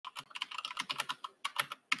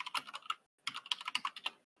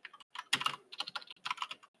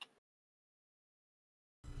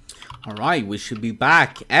All right, we should be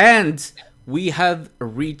back, and we have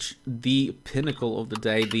reached the pinnacle of the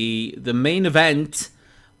day, the main event,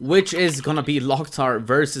 which is gonna be LocKtar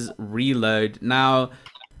versus Reload. Now,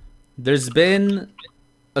 there's been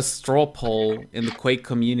a straw poll in the Quake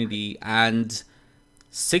community, and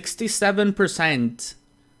 67%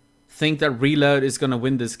 think that Reload is gonna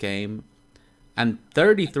win this game, and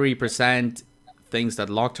 33% thinks that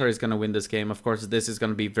LocKtar is gonna win this game. Of course, this is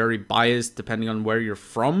gonna be very biased depending on where you're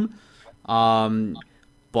from.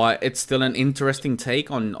 But it's still an interesting take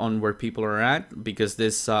on where people are at, because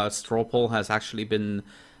this straw poll has actually been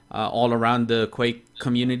all around the Quake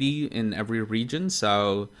community in every region.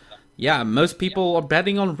 So yeah, most people are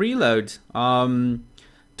betting on Reload.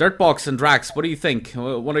 Dirtbox and Drax, what do you think?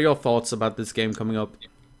 What are your thoughts about this game coming up?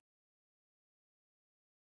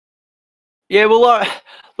 Yeah, well,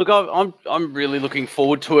 look, I'm really looking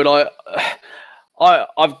forward to it.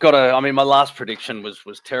 I've got a. I mean, my last prediction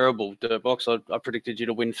was terrible, Dirtbox. I predicted you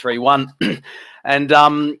to win 3-1, and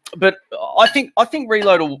but I think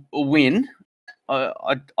Reload will win.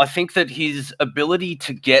 I think that his ability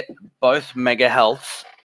to get both mega healths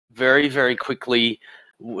very quickly,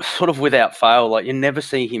 sort of without fail, like you never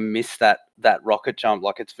see him miss that rocket jump.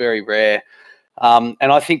 Like, it's very rare. And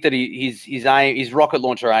I think that his rocket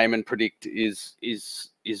launcher aim and predict is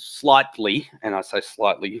slightly, and I say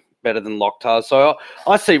slightly, better than LocKtar. So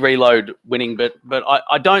I see Reload winning, but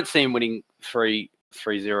I don't see him winning 3-0.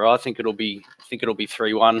 I think it'll be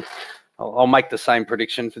 3-1. I'll make the same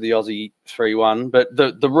prediction for the Aussie 3-1. But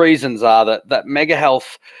the reasons are that mega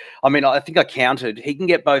health. I mean, I think I counted. He can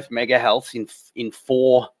get both mega healths in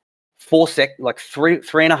 4 seconds, like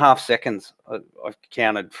 3.5 seconds. I've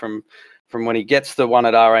counted from when he gets the one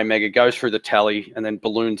at RA Mega, goes through the tally, and then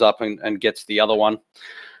balloons up and gets the other one.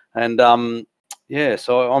 And yeah,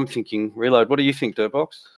 so I'm thinking Reload. What do you think, Dirtbox?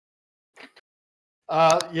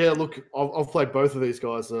 Yeah, look, I've played both of these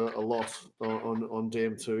guys a lot on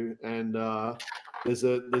dm2, and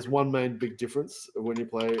there's one main big difference when you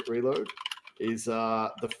play Reload is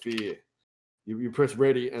the fear. You press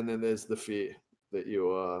ready, and then there's the fear that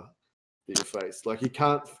you face. Like, you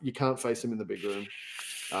can't face him in the big room.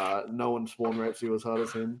 No one spawn rapes you as hard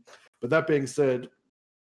as him. But that being said,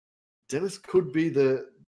 Dennis could be the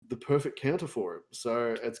perfect counter for him.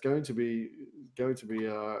 So it's going to be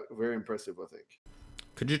very impressive, I think.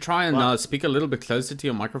 Could you try and speak a little bit closer to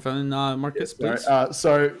your microphone, Marcus, please?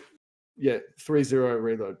 So yeah, 3-0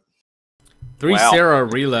 Reload.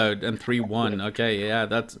 3-0 Reload and 3-1. Okay, yeah,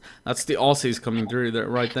 that's the Aussies coming through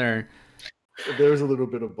right there. There is a little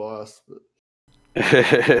bit of bias, but...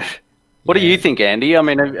 What do you think, Andy? I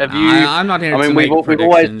mean, have you? I'm not here to make predictions. We've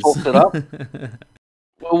always talked it up.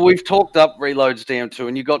 Well, we've talked up Reload's dm2,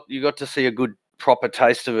 and you got to see a good proper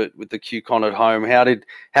taste of it with the QCon at home. How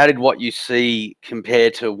did what you see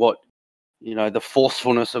compare to what, the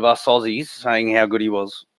forcefulness of us Aussies saying how good he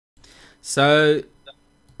was? So,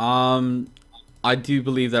 I do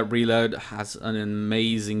believe that Reload has an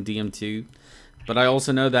amazing dm2. But I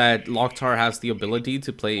also know that LocKtar has the ability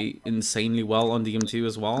to play insanely well on dm2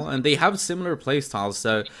 as well. And they have similar playstyles,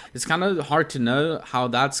 so it's kind of hard to know how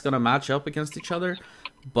that's going to match up against each other.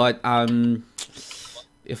 But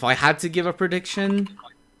if I had to give a prediction,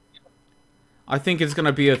 I think it's going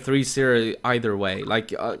to be a 3-0 either way.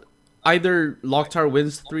 Like, either LocKtar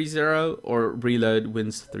wins 3-0 or Reload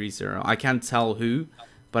wins 3-0. I can't tell who,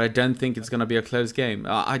 but I don't think it's going to be a close game.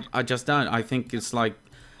 I just don't. I think it's like...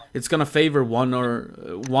 it's gonna favor one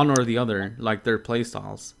or the other, like their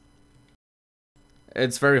playstyles.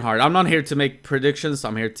 It's very hard. I'm not here to make predictions.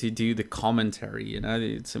 I'm here to do the commentary.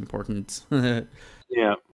 It's important.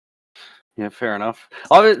 Yeah, fair enough.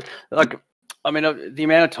 The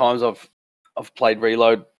amount of times I've played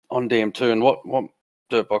Reload on dm2, and what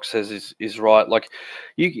Dirtbox says is right. Like,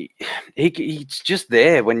 he's just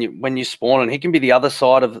there when you spawn, and he can be the other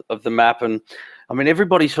side of the map. And I mean,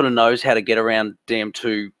 everybody sort of knows how to get around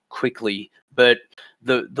dm2 quickly, but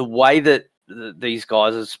the way that these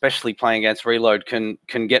guys, especially playing against Reload,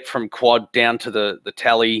 can get from quad down to the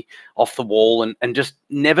tally off the wall and just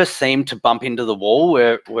never seem to bump into the wall,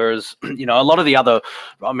 whereas a lot of the other,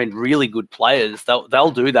 really good players,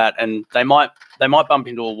 they'll do that, and they might bump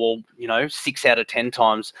into a wall 6 out of 10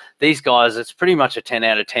 times. These guys, it's pretty much a 10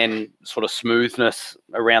 out of 10 sort of smoothness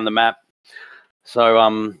around the map. So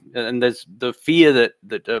and there's the fear that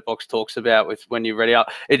Dirtbox talks about with when you're ready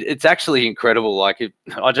out. It's actually incredible. Like,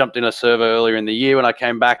 I jumped in a server earlier in the year when I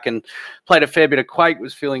came back and played a fair bit of Quake,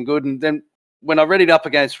 was feeling good, and then when I readied up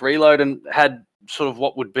against Reload and had sort of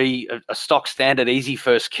what would be a stock standard easy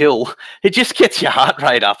first kill, it just gets your heart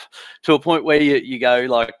rate up to a point where you go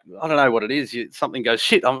like, I don't know what it is. Something goes,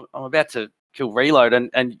 shit, I'm about to kill reload,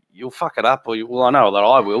 and you'll fuck it up, or well, I know that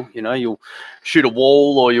I will. You know, you'll shoot a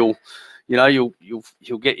wall, or you'll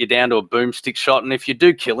get you down to a boomstick shot, and if you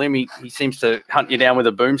do kill him, he seems to hunt you down with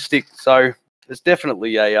a boomstick. So there's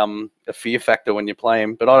definitely a fear factor when you play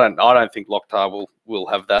him, but I don't think LocKtar will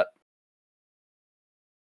have that.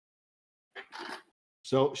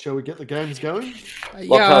 So, shall we get the games going?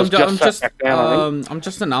 Yeah, I'm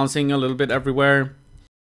just announcing a little bit everywhere.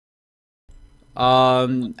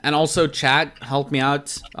 And also chat, help me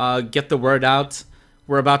out. Get the word out.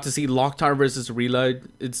 We're about to see LocKtar versus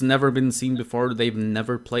Reload. It's never been seen before. They've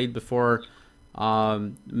never played before.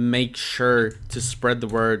 Make sure to spread the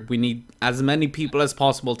word. We need as many people as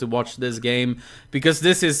possible to watch this game, because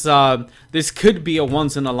this could be a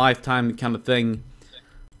once in a lifetime kind of thing.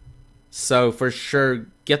 So for sure,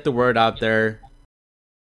 get the word out there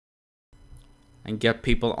and get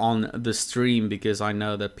people on the stream, because I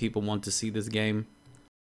know that people want to see this game.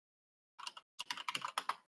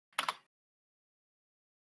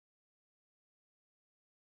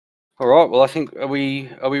 All right. Well, I think are we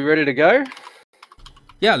ready to go?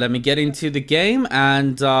 Yeah. Let me get into the game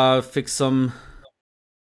and fix some.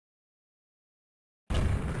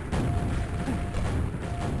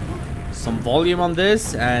 Some volume on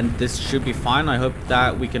this, and this should be fine. I hope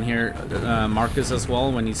that we can hear Marcus as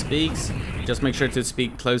well when he speaks. Just make sure to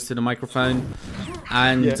speak close to the microphone.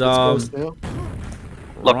 And Yeah,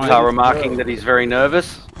 LocKtar remarking that he's very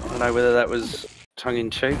nervous. I don't know whether that was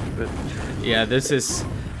tongue-in-cheek, but yeah, this is.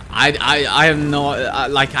 I have no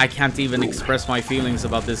like, I can't even express my feelings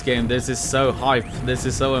about this game. This is so hyped. This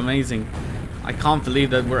is so amazing. I can't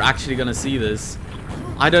believe that we're actually gonna see this.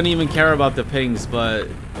 I don't even care about the pings, but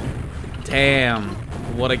damn,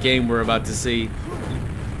 what a game we're about to see.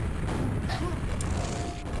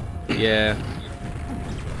 Yeah.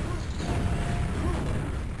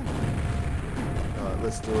 Alright,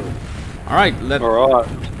 let's do it. Alright, all right.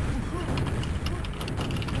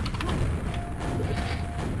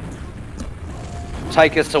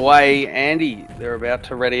 Take us away, Andy. They're about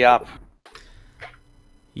to ready up.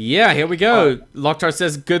 Yeah, here we go. LocKtar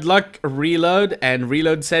says good luck, Reload, and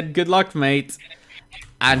Reload said good luck, mate.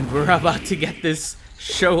 And we're about to get this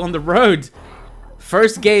show on the road.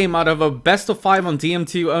 First game out of a best of 5 on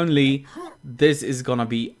dm2 only. This is gonna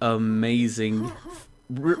be amazing.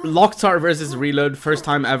 LocKtar versus Reload, first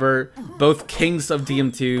time ever. Both kings of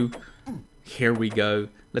dm2. Here we go.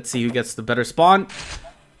 Let's see who gets the better spawn.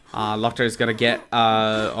 LocKtar is gonna get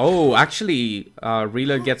Reload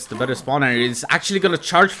gets the better spawn, and is actually gonna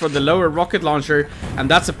charge for the lower rocket launcher,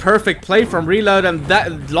 and that's a perfect play from Reload, and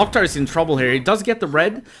that LocKtar is in trouble here. He does get the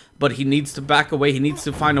red, but he needs to back away. He needs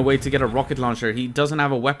to find a way to get a rocket launcher. He doesn't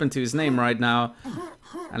have a weapon to his name right now.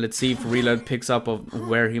 And let's see if Reload picks up of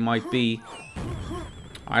where he might be.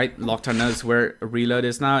 Alright, LocKtar knows where Reload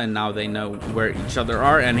is now, and now they know where each other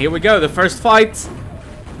are. And here we go, the first fight.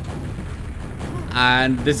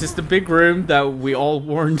 And this is the big room that we all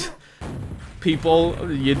warned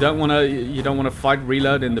people, you don't want to fight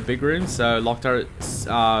Reload in the big room. So LocKtar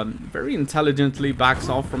very intelligently backs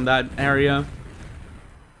off from that area.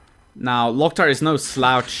 Now LocKtar is no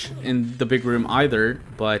slouch in the big room either,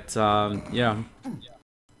 but yeah.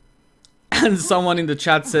 And someone in the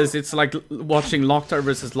chat says it's like watching LocKtar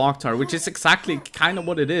versus LocKtar, which is exactly kind of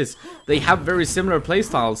what it is. They have very similar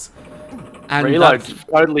playstyles. And Reload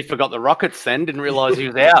totally forgot the rockets then, didn't realise he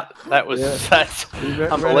was out. That was that's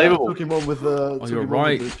unbelievable. Took him on with the you're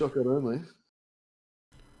right. shotgun only.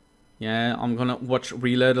 Yeah, I'm gonna watch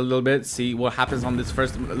Reload a little bit, see what happens on this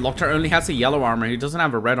first. LocKtar only has a yellow armor, he doesn't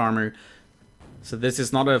have a red armor. So this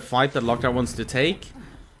is not a fight that LocKtar wants to take.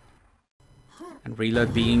 And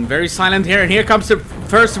Reload being very silent here, and here comes the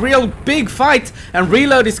first real big fight. And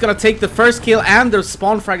Reload is gonna take the first kill and the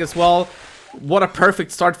spawn frag as well. What a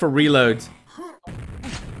perfect start for Reload.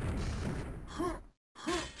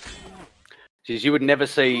 Geez, you would never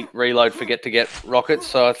see Reload forget to get rockets,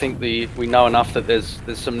 so I think we know enough that there's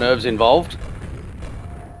some nerves involved.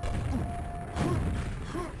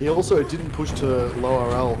 He also didn't push to low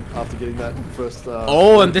RL after getting that first...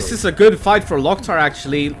 and this is a good fight for LocKtar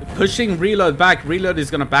actually. Pushing Reload back. Reload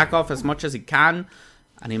is going to back off as much as he can.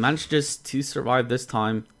 And he manages to survive this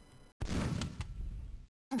time.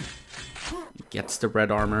 Gets the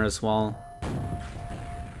red armor as well.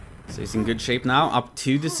 So he's in good shape now. Up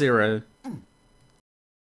 2-0.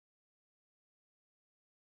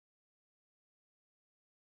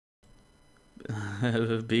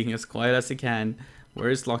 Being as quiet as he can. Where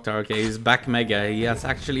is LocKtar? Okay, he's back mega. He has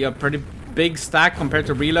actually a pretty big stack compared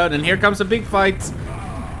to Reload. And here comes a big fight.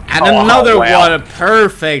 And another one. A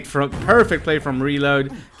perfect play from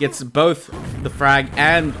Reload. Gets both the frag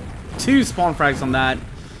and 2 spawn frags on that.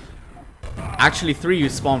 Actually, 3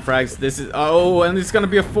 spawn frags. This is... Oh, and it's gonna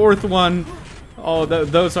be a 4th one. Oh,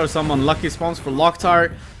 those are some unlucky spawns for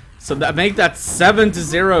LocKtar. So that make that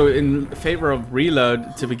 7-0 in favor of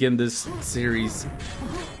Reload to begin this series.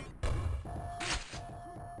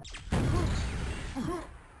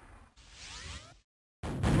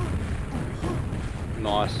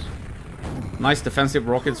 Nice. Nice defensive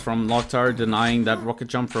rockets from LocKtar, denying that rocket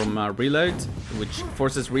jump from Reload, which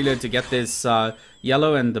forces Reload to get this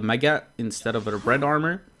yellow and the Mega instead of a red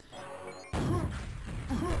armor.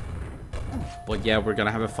 But yeah, we're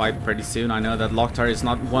gonna have a fight pretty soon. I know that LocKtar is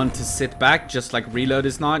not one to sit back, just like Reload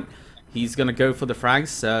is not. He's gonna go for the frags,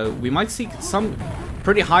 so we might see some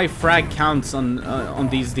pretty high frag counts on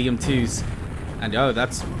these DM2s. And oh,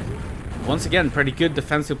 that's once again pretty good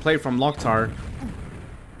defensive play from LocKtar.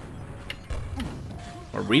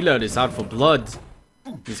 Or Reload is out for blood.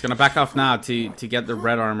 He's gonna back off now to get the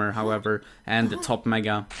red armor, however, and the top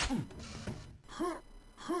Mega.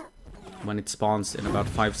 When it spawns in about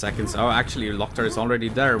 5 seconds. Oh, actually, LocKtar is already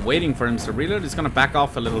there, waiting for him. So Reload is gonna back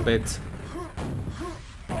off a little bit.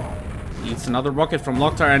 Needs another rocket from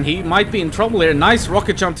LocKtar, and he might be in trouble here. Nice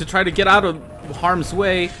rocket jump to try to get out of harm's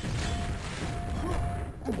way.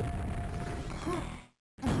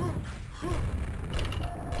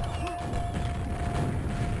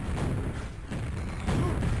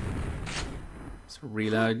 So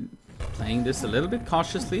Reload playing this a little bit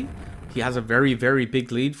cautiously. He has a very, very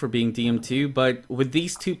big lead for being DM2, but with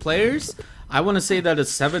these 2 players, I want to say that a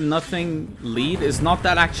 7-0 lead is not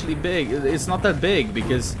that actually big. It's not that big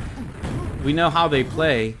because we know how they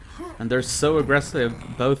play, and they're so aggressive,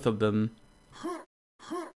 both of them.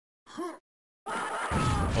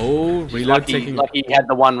 Oh, Reload taking... Lucky he had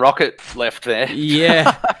the 1 rocket left there.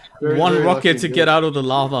 Yeah, Very, one very rocket lucky, to yeah. get out of the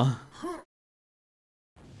lava.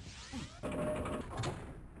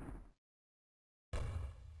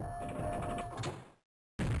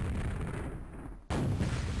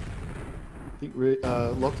 I think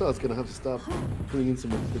LocKtar's going to have to start putting in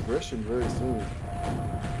some aggression very soon.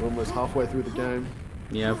 We're almost halfway through the game.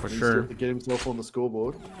 Yeah, for He's sure. got to get himself on the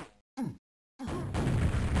scoreboard.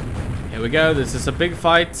 Here we go. This is a big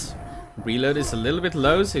fight. Reload is a little bit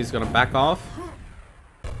low, so he's gonna back off.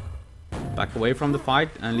 Back away from the fight.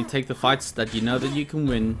 Only take the fights that you know that you can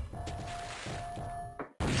win.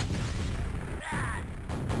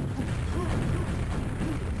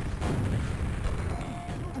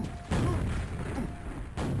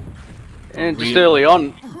 And just early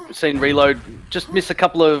on, seen Reload just miss a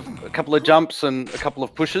couple of jumps and a couple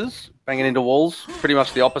of pushes, banging into walls. Pretty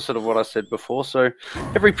much the opposite of what I said before. So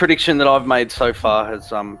every prediction that I've made so far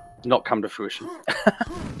has not come to fruition.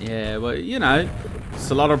 Yeah, well, you know, it's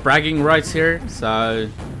a lot of bragging rights here, so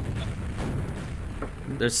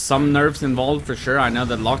there's some nerves involved for sure. I know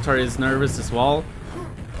that LocKtar is nervous as well.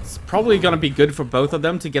 It's probably gonna be good for both of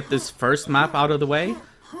them to get this first map out of the way.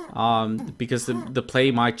 Because the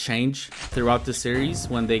play might change throughout the series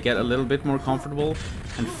when they get a little bit more comfortable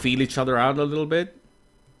and feel each other out a little bit.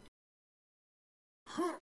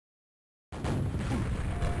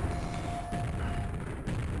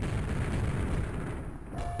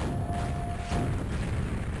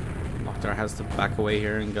 LocKtar has to back away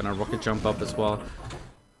here and gonna rocket jump up as well.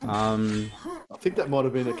 I think that might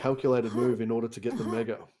have been a calculated move in order to get the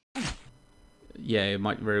Mega. Yeah, it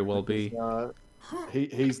might very well be.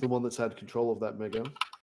 He's the one that's had control of that Mega.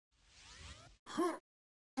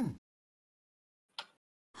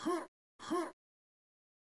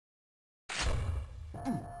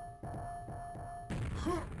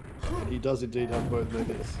 And he does indeed have both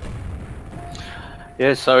Megas.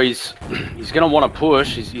 Yeah, so he's going to want to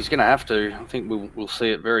push. He's going to have to. I think we'll see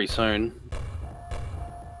it very soon.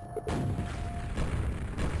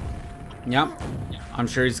 Yeah, I'm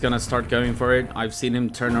sure he's gonna start going for it. I've seen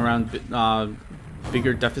him turn around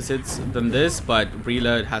bigger deficits than this, but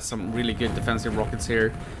Reload has some really good defensive rockets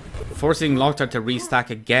here, forcing LocKtar to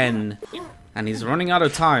restack again, and he's running out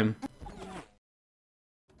of time.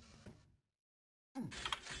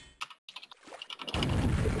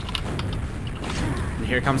 And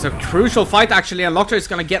here comes a crucial fight actually, and LocKtar is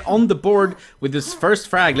gonna get on the board with his first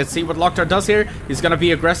frag. Let's see what LocKtar does here. He's gonna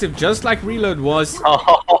be aggressive just like Reload was.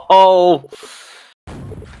 Oh!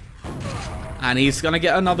 And he's gonna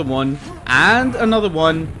get another one and another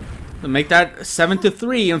one to make that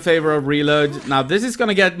 7-3 in favor of Reload. Now this is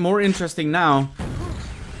gonna get more interesting now.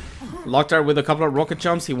 LocKtar with a couple of rocket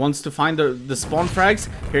jumps. He wants to find the spawn frags.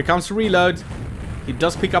 Here comes Reload. He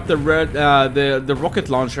does pick up the rocket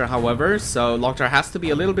launcher, however, so LocKtar has to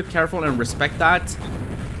be a little bit careful and respect that.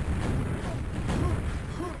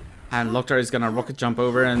 And LocKtar is gonna rocket jump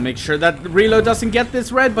over and make sure that Reload doesn't get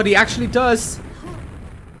this red, but he actually does.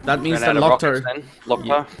 That means that Ran out of rockets LocKtar... then.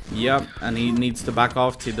 LocKtar. Yep, and he needs to back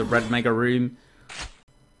off to the red mega room.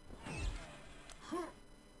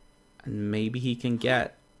 And maybe he can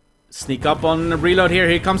sneak up on the reload here.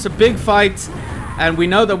 Here comes a big fight. And we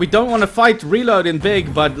know that we don't want to fight reload in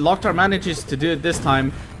big, but LocKtar manages to do it this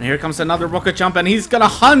time. And here comes another rocket jump, and he's gonna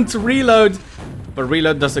hunt reload. But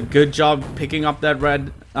reload does a good job picking up that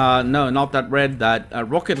red, no, not that red, that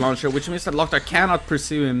rocket launcher, which means that LocKtar cannot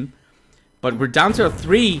pursue him. But we're down to a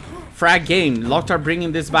 3 frag game. LocKtar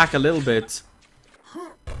bringing this back a little bit.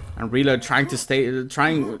 And reload trying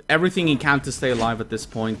everything he can to stay alive at this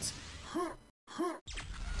point.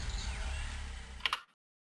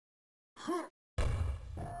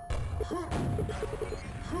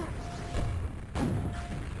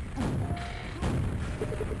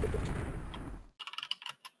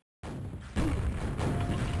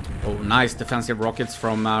 Oh, nice defensive rockets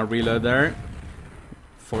from Reload there.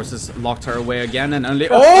 Forces LocKtar away again and only...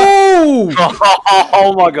 Oh!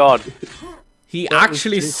 Oh my god. He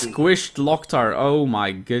actually squished LocKtar. Oh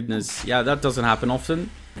my goodness. Yeah, that doesn't happen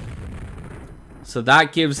often. So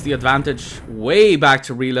that gives the advantage way back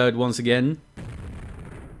to Reload once again.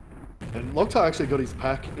 And LocKtar actually got his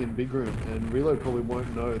pack in Big Room, and Reload probably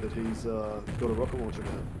won't know that he's got a rocket launcher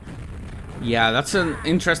now. Yeah, that's an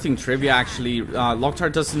interesting trivia actually.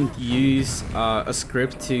 LocKtar doesn't use a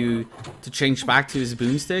script to change back to his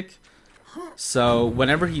boomstick. So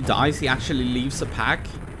whenever he dies, he actually leaves a pack.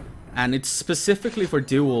 And it's specifically for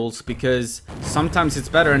duels because sometimes it's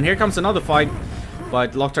better. And here comes another fight,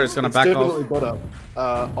 but LocKtar is going to back off. It's definitely better.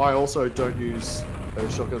 I also don't use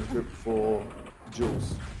a shotgun script for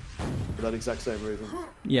duels. For that exact same reason.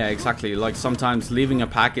 Yeah, exactly. Like sometimes leaving a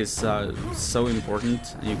pack is so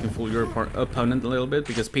important, and you can fool your opponent a little bit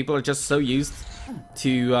because people are just so used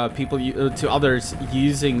to to others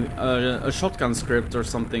using a shotgun script or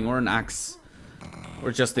something, or an axe,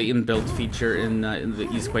 or just the inbuilt feature in the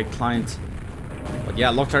Eastquake client. But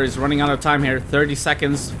yeah, LocKtar is running out of time here. 30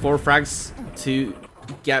 seconds, 4 frags to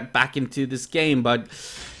get back into this game, but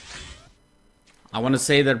I want to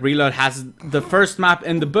say that Reload has the first map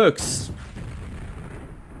in the books.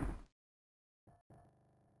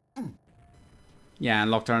 Yeah,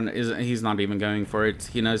 and LocKtar he's not even going for it.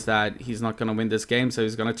 He knows that he's not going to win this game, so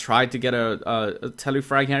he's going to try to get a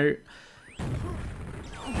telefrag here.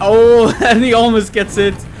 Oh, and he almost gets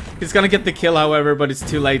it. He's going to get the kill, however, but it's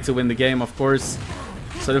too late to win the game, of course.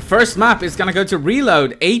 So the first map is going to go to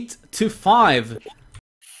Reload, 8-5.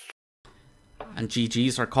 And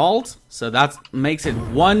GGs are called, so that makes it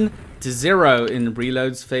 1-0 in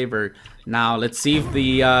Reload's favor. Now let's see if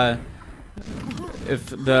the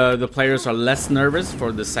players are less nervous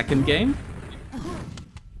for the second game.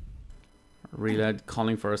 Reload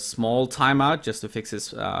calling for a small timeout just to fix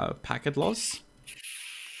his packet loss.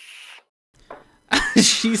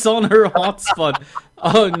 She's on her hotspot.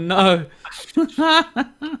 Oh no.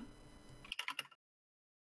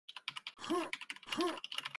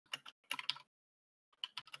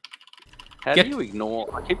 How do you ignore?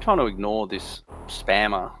 I keep trying to ignore this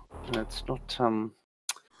spammer, and it's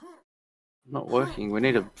not working. We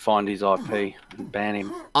need to find his IP and ban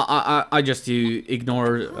him. I just do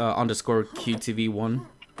ignore underscore QTV1,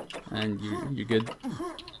 and you're good.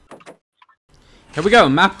 Here we go,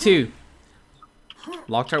 map 2.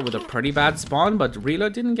 LocKtar with a pretty bad spawn, but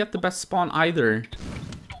Reload didn't get the best spawn either.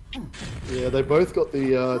 Yeah, they both got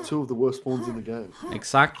the 2 of the worst spawns in the game.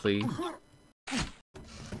 Exactly.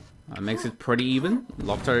 Makes it pretty even.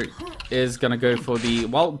 LocKtar is gonna go for the...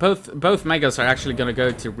 Well, both Megas are actually gonna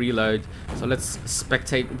go to Reload. So let's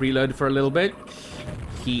spectate Reload for a little bit.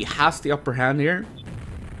 He has the upper hand here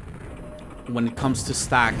when it comes to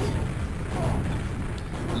stack.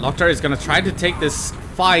 LocKtar is gonna try to take this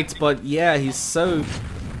fight, but yeah, he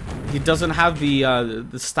doesn't have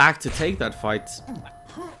the stack to take that fight.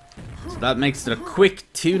 So that makes it a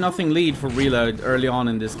quick 2-0 lead for Reload early on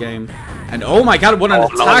in this game. And oh my god, what an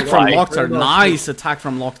attack from LocKtar. Nice attack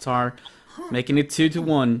from LocKtar. Making it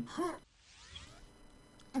 2-1.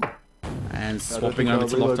 And swapping over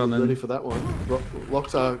to LocKtar then. Ready for that one.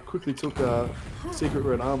 LocKtar quickly took secret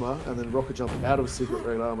red armor and then rocket jumped out of secret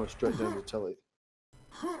red armor straight down to telly.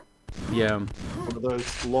 Yeah. One of those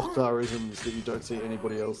LocKtar-isms that you don't see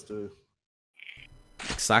anybody else do.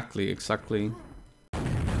 Exactly.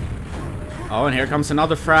 Oh, and here comes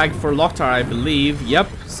another frag for LocKtar, I believe. Yep,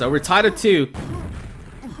 so we're tied at 2.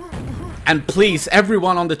 And please,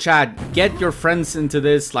 everyone on the chat, get your friends into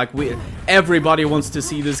this. Like, everybody wants to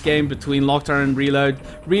see this game between LocKtar and Reload.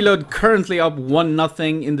 Reload currently up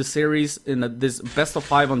 1-0 in the series, in this best of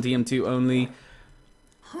 5 on dm2 only.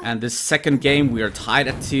 And this second game, we are tied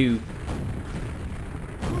at 2.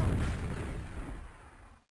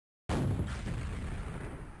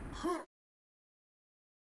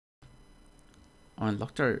 on,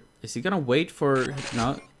 LocKtar, is he gonna wait for...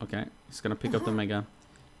 No, okay. He's gonna pick up the Mega.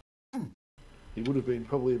 He would have been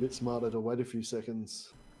probably a bit smarter to wait a few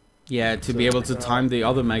seconds. Yeah, to be able to time the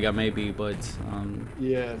other Mega maybe, but...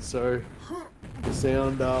 Yeah, so the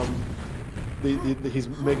sound... his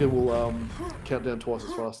Mega will count down twice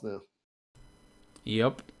as fast now.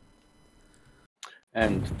 Yep.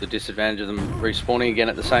 And the disadvantage of them respawning again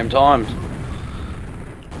at the same time.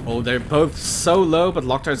 Oh, they're both so low, but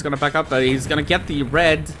LocKtar is gonna back up, but he's gonna get the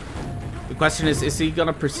red. The question is he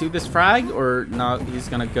gonna pursue this frag, or no, he's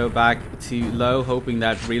gonna go back to low, hoping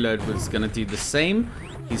that Reload was gonna do the same.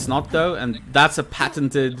 He's not though, and that's a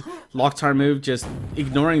patented LocKtar move, just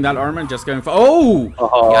ignoring that armor and just going for... Oh!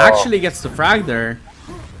 He actually gets the frag there.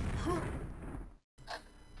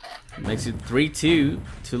 Makes it 3-2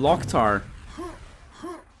 to LocKtar.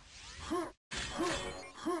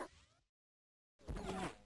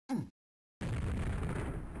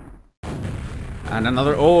 And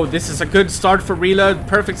another... Oh, this is a good start for Reload.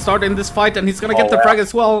 Perfect start in this fight, and he's gonna get the frag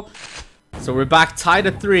as well. So we're back tied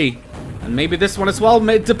at 3. And maybe this one as well,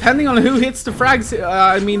 depending on who hits the frags.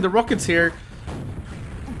 I mean, the rockets here.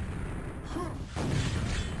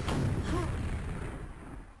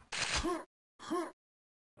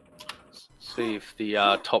 See if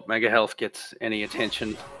the top Mega Health gets any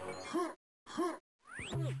attention.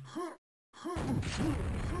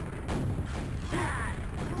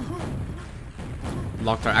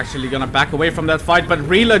 LocKtar actually gonna back away from that fight, but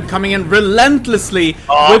Reload coming in relentlessly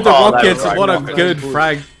with the rockets. What a good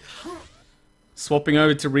frag. Swapping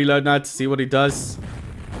over to Reload now to see what he does.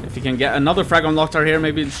 If he can get another frag on LocKtar here,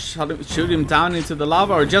 maybe shoot him down into the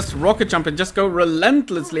lava, or just rocket jump and just go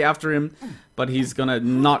relentlessly after him. But he's gonna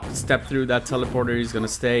not step through that teleporter. He's gonna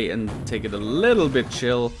stay and take it a little bit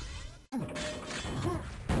chill.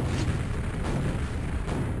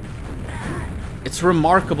 It's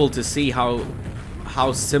remarkable to see how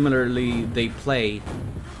similarly they play.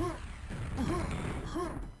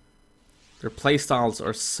 Their playstyles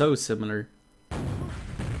are so similar.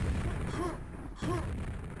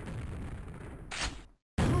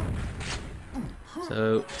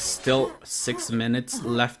 So still 6 minutes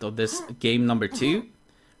left of this game number 2.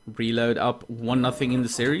 Reload up 1-0 in the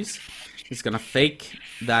series. He's gonna fake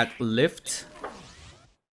that lift.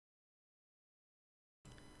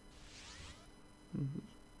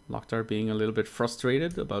 LocKtar being a little bit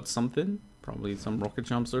frustrated about something. Probably some rocket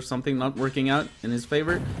jumps or something not working out in his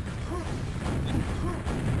favor.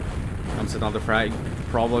 Comes another frag.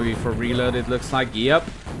 Probably for Reload, it looks like. Yep.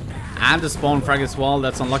 And the spawn frag as well.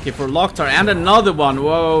 That's unlucky for LocKtar. And another one.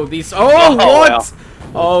 Whoa, these... Oh, what?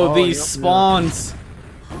 Oh, these spawns.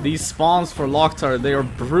 These spawns for LocKtar, they are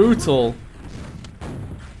brutal.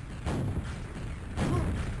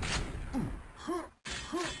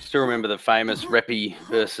 Still remember the famous Reppy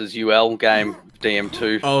versus UL game,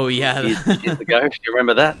 dm2. Oh, yeah. Years ago. Do you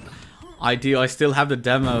remember that? I do. I still have the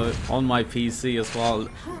demo on my PC as well.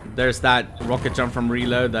 There's that rocket jump from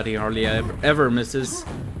Reload that he hardly ever misses.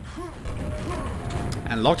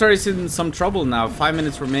 And LocKtar is in some trouble now. 5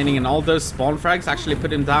 minutes remaining, and all those spawn frags actually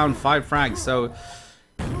put him down 5 frags. So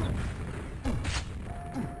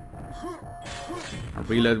a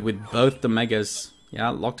Reload with both the megas.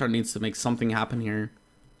 Yeah, LocKtar needs to make something happen here.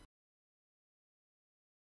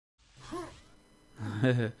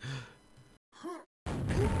 I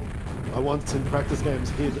once in practice games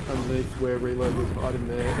hid underneath where Reload was hiding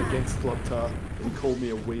there against LocKtar, and he called me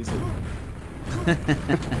a weasel.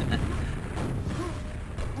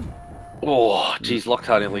 Oh, geez,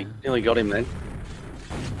 LocKtar nearly got him then.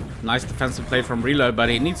 Nice defensive play from Reload, but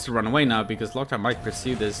he needs to run away now because LocKtar might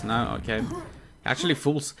pursue this. No, okay. Actually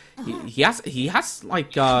fools. He has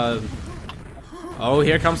like Oh,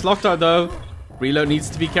 here comes LocKtar though. Reload needs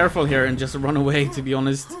to be careful here and just run away, to be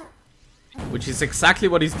honest. Which is exactly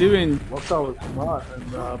what he's doing. LocKtar was smart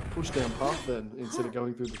and pushed down path then instead of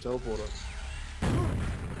going through the teleporter.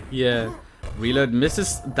 Yeah. Reload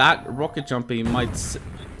misses that rocket jump. He might...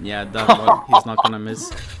 Yeah, that one he's not gonna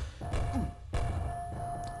miss.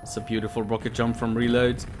 It's a beautiful rocket jump from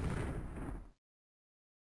Reload.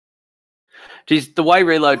 Geez, the way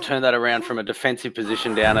Reload turned that around from a defensive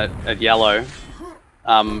position down at yellow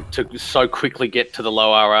to so quickly get to the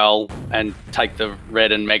low RL and take the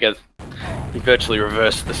red and mega, he virtually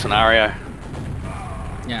reversed the scenario.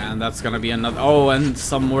 Yeah, and that's gonna be another... Oh, and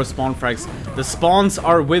some more spawn frags. The spawns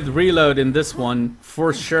are with Reload in this one,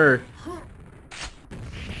 for sure.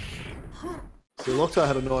 So LocKtar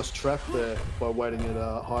had a nice trap there by waiting at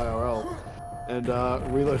high RL, and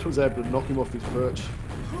Reload was able to knock him off his perch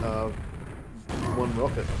one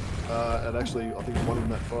rocket, and actually I think won him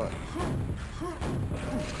that fight.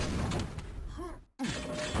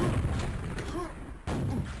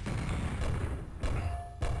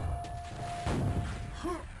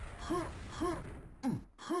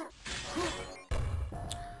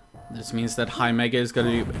 This means that High Mega is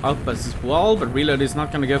going to be up as well, but Reload is not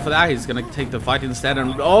going to go for that. He's going to take the fight instead,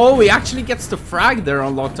 and oh, he actually gets the frag there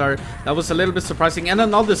on LocKtar. That was a little bit surprising, and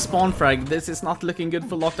another spawn frag. This is not looking good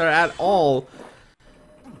for LocKtar at all.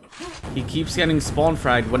 He keeps getting spawn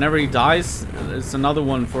fragged. Whenever he dies, it's another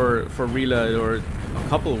one for Reload, or a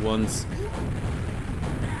couple of ones.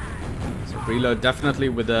 So Reload definitely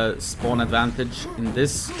with a spawn advantage in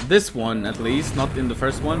this one at least, not in the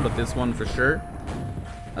first one, but this one for sure.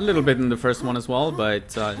 A little bit in the first one as well,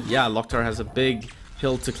 but yeah, LocKtar has a big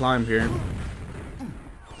hill to climb here.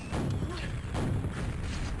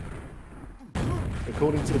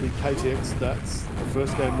 According to the KTX stats, the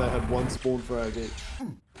first game they had 1 spawn frag each.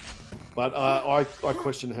 But I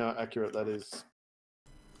question how accurate that is.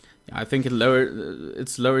 Yeah, I think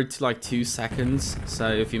it's lowered to like 2 seconds, so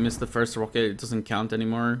if you miss the first rocket, it doesn't count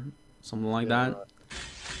anymore. Something like that. Right.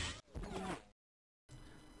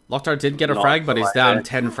 LocKtar did get a frag, but he's down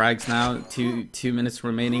 10 frags now. 2 minutes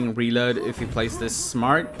remaining. Reload, if he plays this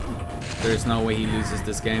smart, there's no way he loses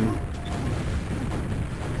this game.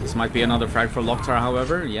 This might be another frag for LocKtar,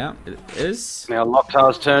 however. Yeah, it is. Now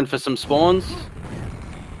LocKtar's turn for some spawns.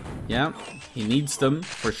 Yeah, he needs them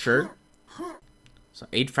for sure. So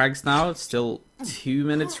 8 frags now, still 2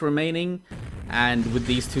 minutes remaining. And with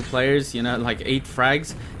these 2 players, you know, like 8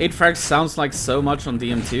 frags. 8 frags sounds like so much on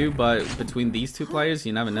dm2, but between these 2 players,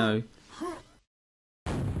 you never know.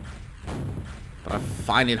 But I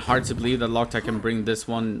find it hard to believe that LocKtar can bring this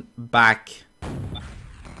one back.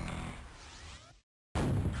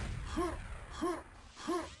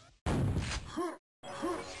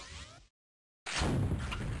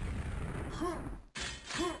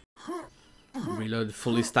 Reload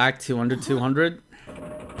fully stacked, 200, 200.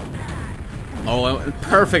 Oh, a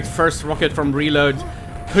perfect first rocket from Reload.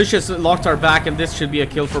 Pushes LocKtar back, and this should be a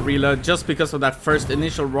kill for Reload just because of that first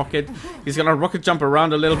initial rocket. He's gonna rocket jump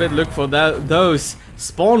around a little bit, look for those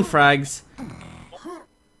spawn frags.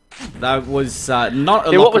 That was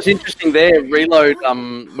not a what was interesting there, Reload,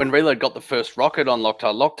 when Reload got the first rocket on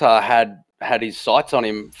LocKtar, LocKtar had his sights on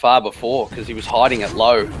him far before because he was hiding at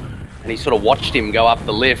low. And he sort of watched him go up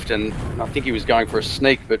the lift, and I think he was going for a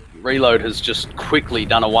sneak, but Reload has just quickly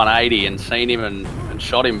done a 180 and seen him and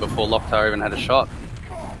shot him before LocKtar even had a shot.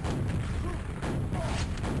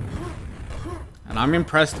 And I'm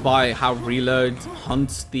impressed by how Reload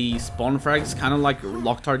hunts the spawn frags, kind of like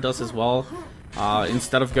LocKtar does as well.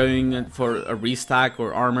 Instead of going for a restack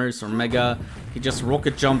or armors or mega, he just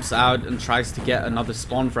rocket jumps out and tries to get another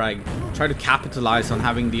spawn frag. Try to capitalize on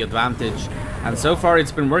having the advantage. And so far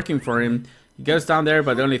it's been working for him. He goes down there,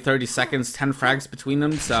 but only 30 seconds, 10 frags between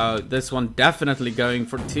them. So this one definitely going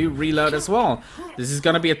for 2 Reload as well. This is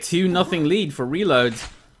going to be a 2-0 lead for Reload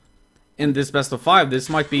in this best of 5. This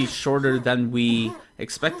might be shorter than we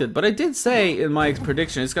expected, but I did say in my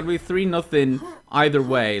prediction it's gonna be 3-0 either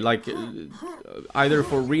way, like either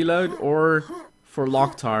for Reload or for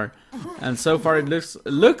LocKtar. And so far it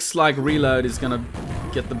looks like Reload is gonna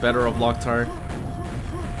get the better of LocKtar.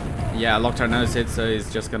 Yeah, LocKtar knows it, so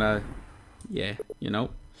he's just gonna, yeah, you know,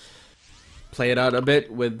 play it out a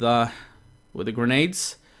bit with the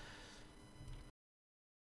grenades.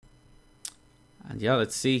 And yeah,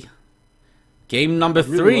 let's see. Game number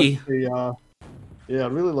 3. Yeah,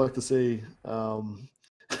 I'd really like to see. I'd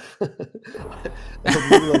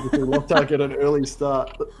really like to see LocKtar get an early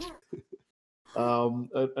start,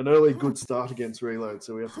 an early good start against Reload.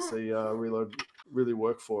 So we have to see Reload really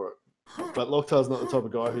work for it. But LocKtar's not the type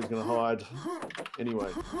of guy who's going to hide anyway.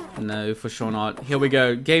 No, for sure not. Here we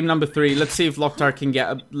go. Game number 3. Let's see if LocKtar can get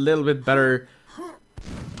a little bit better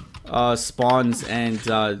spawns and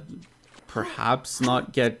perhaps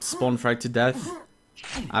not get spawn fragged to death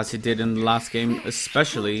as he did in the last game,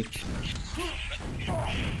 especially.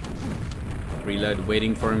 Reload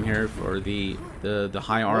waiting for him here for the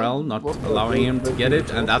high RL, not allowing him to get it,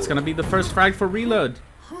 and that's gonna be the first frag for Reload.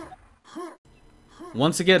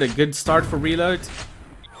 Once again, a good start for Reload.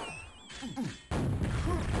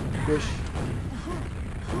 Push.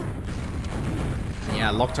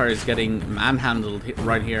 Yeah, LocKtar is getting manhandled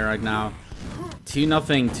right here, right now.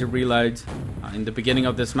 2-0 to Reload in the beginning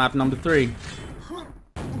of this map number 3.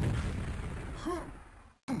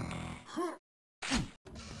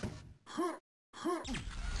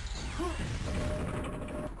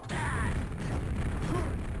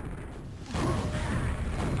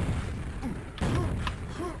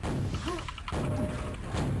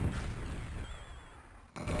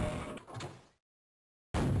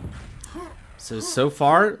 So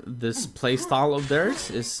far, this playstyle of theirs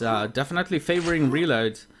is definitely favoring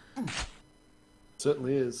Reload.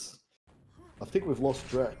 Certainly is. I think we've lost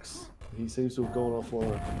Drax. He seems to have gone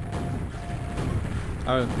offline.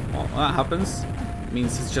 Oh, well, that happens. It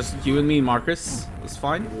means it's just you and me, Marcus. It's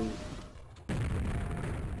fine.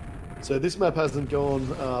 So this map hasn't gone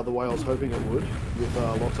the way I was hoping it would, with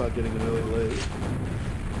LocKtar getting an early lead.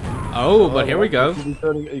 Oh, but here we go. He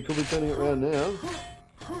could be turning it around now.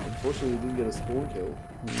 Unfortunately, he didn't get a spawn kill.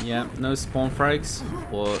 Yeah, no spawn frags,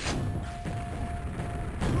 but...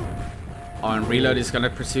 Oh, and Reload is going to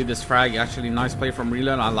pursue this frag. Actually, nice play from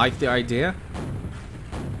Reload. I like the idea.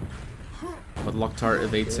 But LocKtar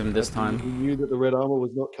evades him this time. He knew that the red armor was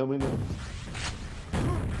not coming up.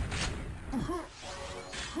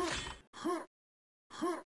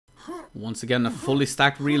 Once again, a fully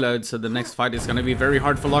stacked Reload, so the next fight is going to be very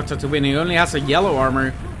hard for LocKtar to win. He only has a yellow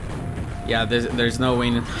armor. Yeah, there's no way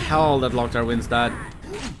in hell that LocKtar wins that.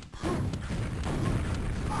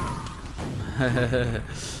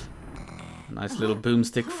 Nice little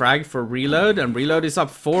boomstick frag for Reload, and Reload is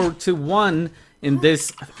up 4-1 in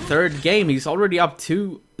this third game. He's already up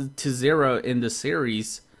 2-0 in the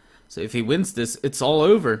series. So if he wins this, it's all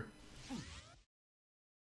over.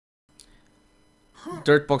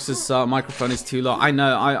 Dirtbox's microphone is too low. I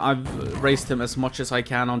know, I've raised him as much as I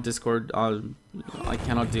can on Discord. I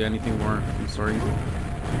cannot do anything more. I'm sorry.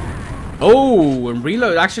 Oh, and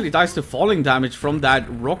Reload actually dies to falling damage from that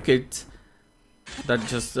rocket that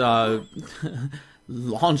just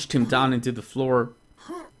launched him down into the floor,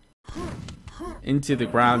 into the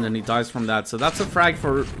ground, and he dies from that. So that's a frag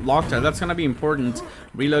for LocKtar. That's gonna be important.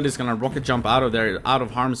 Reload is gonna rocket jump out of there, out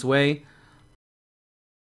of harm's way.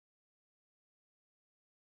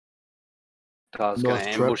 Car's gonna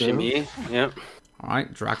ambush him here. Yep.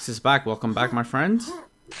 Alright, Drax is back. Welcome back, my friend.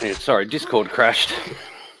 Yeah, sorry, Discord crashed.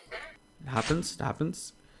 It happens, it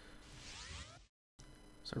happens.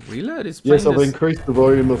 So Reload is playing Yes, I've increased the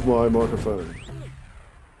volume of my microphone.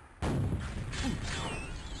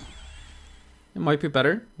 It might be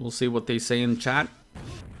better. We'll see what they say in chat.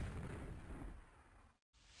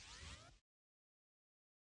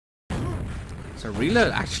 So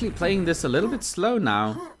Reload actually playing this a little bit slow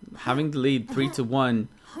now, having the lead 3-1.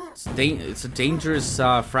 It's a dangerous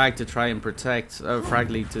frag to try and protect, frag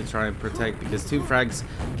lead to try and protect, because two frags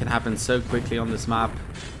can happen so quickly on this map.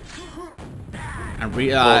 And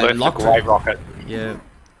LocKtar, rocket. Yeah.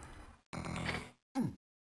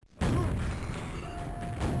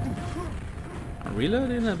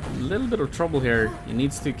 Reload in a little bit of trouble here. He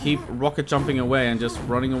needs to keep rocket jumping away and just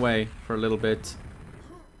running away for a little bit.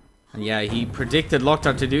 And yeah, he predicted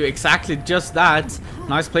LocKtar to do exactly just that.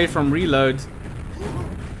 Nice play from Reload.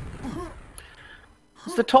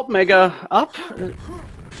 Is the top mega up?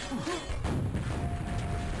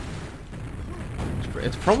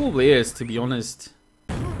 It probably is, to be honest.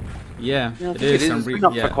 Yeah, Yeah, it is. It's been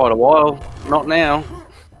up for quite a while. Not now.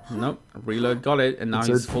 Nope, Reload got it, and now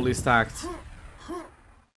he's fully stacked.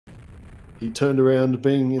 He turned around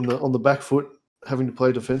being on the back foot, having to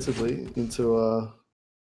play defensively, into a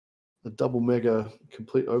double mega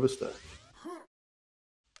complete overstack.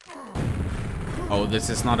 Oh, this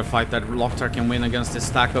is not a fight that LocKtar can win against this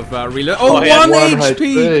stack of Reload. Oh, 1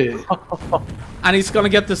 HP! And he's gonna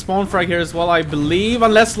get the spawn frag here as well, I believe,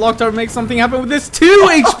 unless LocKtar makes something happen with this 2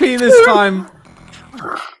 HP this time.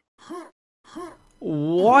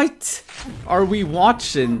 What are we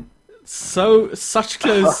watching? Such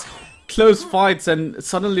close fights, and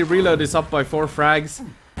suddenly Reload is up by 4 frags.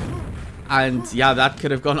 And yeah, that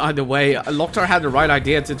could have gone either way. LocKtar had the right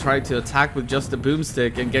idea to try to attack with just a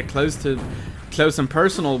boomstick and get close and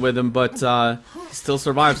personal with him, but he still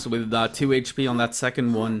survives with 2 HP on that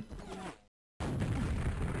second one.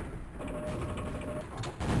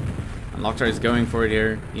 And LocKtar is going for it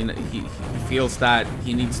here. He feels that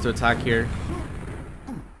he needs to attack here.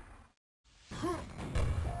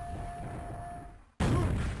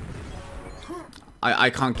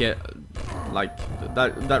 I can't get, like,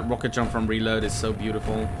 that rocket jump from Reload is so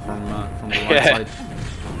beautiful from the right side.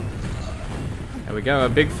 There we go, a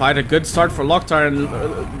big fight, a good start for LocKtar,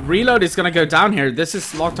 and Reload is gonna go down here. This is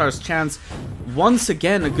LocKtar's chance. Once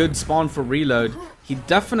again, a good spawn for Reload. He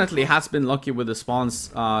definitely has been lucky with the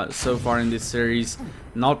spawns so far in this series,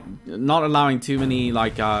 not allowing too many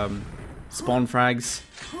like spawn frags,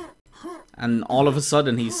 and all of a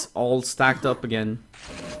sudden he's all stacked up again.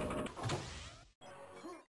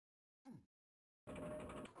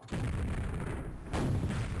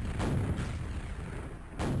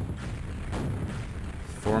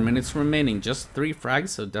 Four minutes remaining, just 3 frags,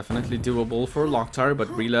 so definitely doable for LocKtar, but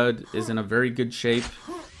Reload is in a very good shape.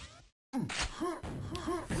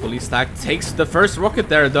 Fully stacked, takes the first rocket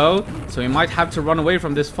there though, so he might have to run away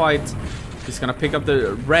from this fight. He's gonna pick up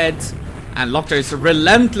the red, And LocKtar is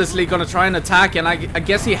relentlessly gonna try and attack, and I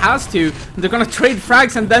guess he has to. They're gonna trade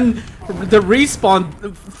frags, and then the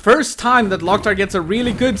respawn. First time that LocKtar gets a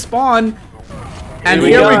really good spawn. And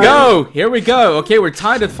here we go. Here we go. Okay, we're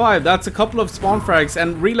tied at 5. That's a couple of spawn frags,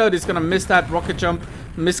 and Reload is gonna miss that rocket jump,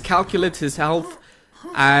 miscalculate his health,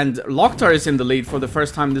 and LocKtar is in the lead for the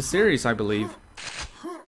first time this series, I believe.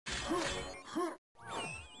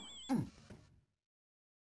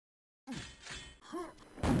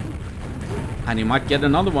 And he might get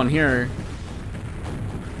another one here.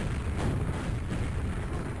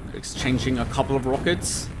 Exchanging a couple of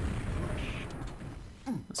rockets.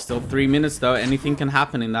 Still 3 minutes though. Anything can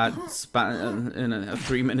happen in that span, in a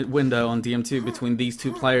 3-minute window on DM2 between these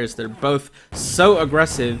two players. They're both so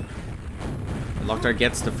aggressive. LocKtar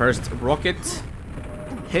gets the first rocket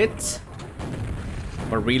hit,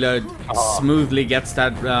 but Reload smoothly gets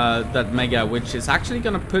that that mega, which is actually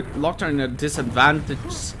gonna put LocKtar in a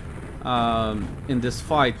disadvantage in this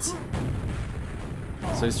fight.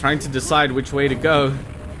 So he's trying to decide which way to go.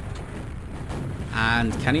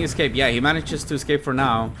 And can he escape? Yeah, he manages to escape for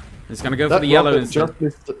now. He's gonna go for the yellow instead.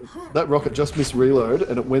 That rocket just missed Reload,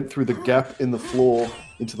 and it went through the gap in the floor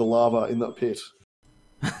into the lava in that pit.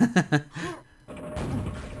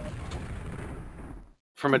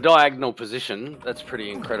 From a diagonal position, that's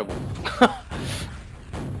pretty incredible.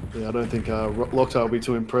 Yeah, I don't think LocKtar will be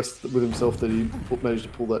too impressed with himself that he managed to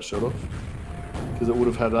pull that shot off, because it would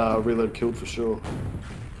have had Reload killed for sure.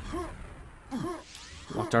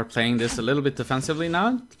 LocKtar playing this a little bit defensively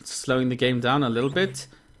now, slowing the game down a little bit.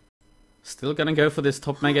 Still gonna go for this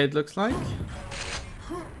top mega, it looks like.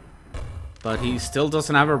 But he still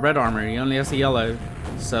doesn't have a red armor, he only has a yellow.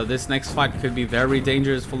 So this next fight could be very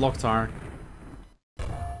dangerous for LocKtar.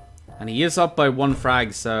 And he is up by 1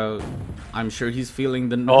 frag, so I'm sure he's feeling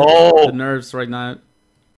the nerves right now.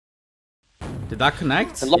 Did that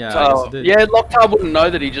connect? And LocKtar wouldn't know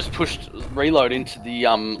that he just pushed Reload into the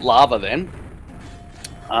lava then.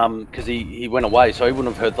 Because he went away, so he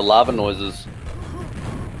wouldn't have heard the lava noises.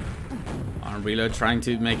 Reload trying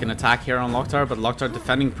to make an attack here on LocKtar, but LocKtar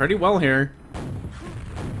defending pretty well here.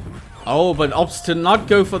 Oh, but opts to not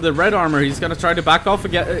go for the red armor. He's gonna try to back off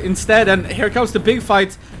again instead, and here comes the big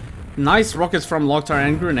fight. Nice rockets from LocKtar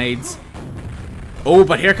and grenades. Oh,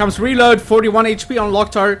 but here comes Reload. 41 HP on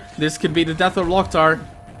LocKtar. This could be the death of LocKtar.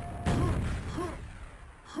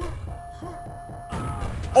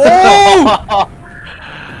 Oh!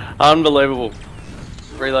 Unbelievable.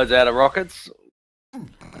 Reload's out of rockets.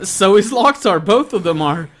 So is LocKtar. Both of them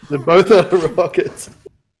are. They're both out of rockets.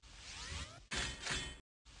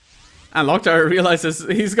 And LocKtar realizes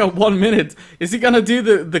he's got 1 minute. Is he gonna do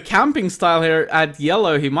the camping style here at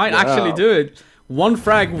yellow? He might actually do it. 1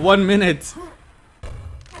 frag, 1 minute.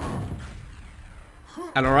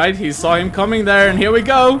 And alright, he saw him coming there, and here we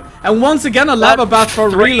go. And once again a lava bath for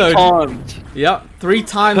Reload. Times. Yeah, 3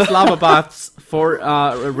 times lava baths for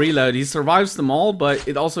Reload. He survives them all, but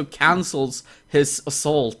it also cancels his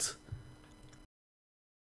assault.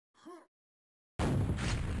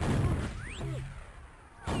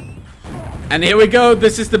 And here we go.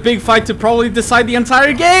 This is the big fight to probably decide the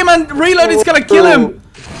entire game, and Reload is gonna kill him.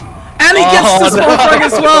 And he gets the spawn frag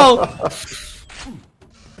as well.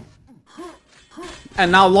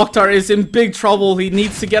 And now LocKtar is in big trouble. He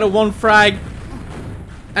needs to get a 1 frag.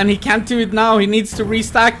 And he can't do it now. He needs to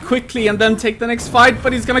restack quickly and then take the next fight.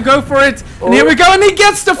 But he's gonna go for it. And here we go. And he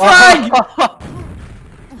gets the frag.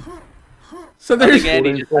 So there's...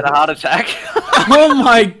 Andy just had a heart attack. Oh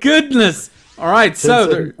my goodness. Alright,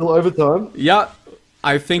 so... Still overtime. Yeah.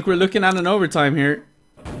 I think we're looking at an overtime here.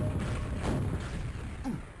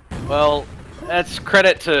 Well, that's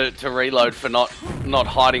credit to Reload for not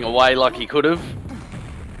hiding away like he could have.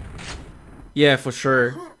 Yeah, for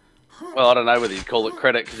sure. Well, I don't know whether you'd call it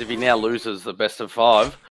credit, because if he now loses the best of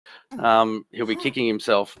 5, he'll be kicking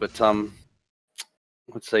himself. But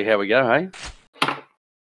let's see how we go, hey?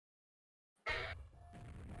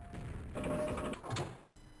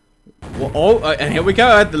 Well, and here we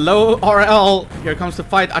go at the low RL. Here comes the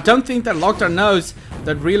fight. I don't think that LocKtar knows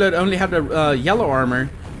that Reload only had a yellow armor.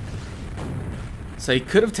 So he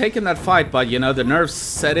could have taken that fight, but you know, the nerves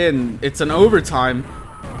set in. It's an overtime.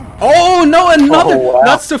 Oh no, another! Oh, wow.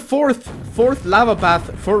 That's the fourth lava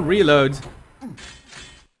bath for Reload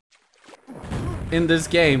in this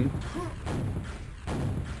game.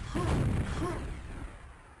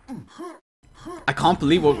 I can't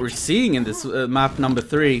believe what we're seeing in this map number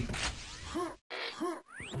 3.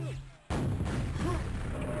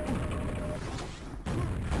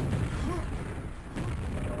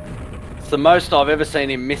 It's the most I've ever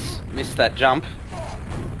seen him miss that jump.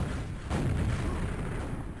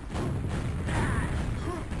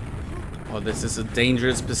 this is a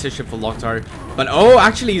dangerous position for LocKtar. But oh,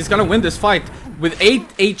 actually, he's gonna win this fight with 8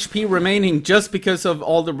 HP remaining just because of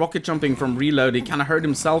all the rocket jumping from Reload. He kind of hurt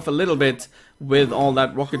himself a little bit with all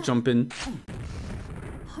that rocket jumping.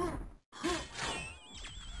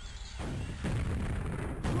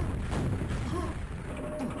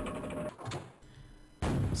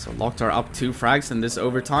 So LocKtar up 2 frags in this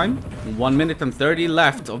overtime. 1 minute and 30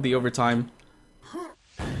 left of the overtime.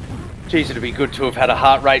 Geez, it'd be good to have had a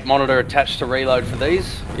heart rate monitor attached to Reload for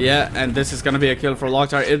these. Yeah, and this is gonna be a kill for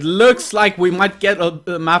LocKtar. It looks like we might get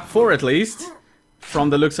a map 4 at least. From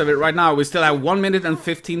the looks of it right now. We still have 1 minute and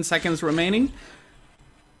 15 seconds remaining.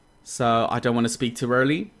 So I don't want to speak too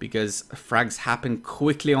early, because frags happen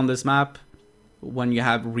quickly on this map when you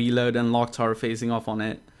have Reload and LocKtar facing off on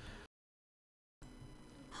it.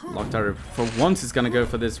 LocKtar for once is gonna go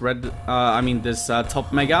for this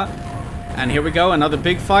top mega. And here we go, another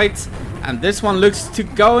big fight. And this one looks to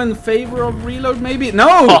go in favor of Reload, maybe?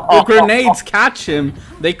 No! The grenades catch him.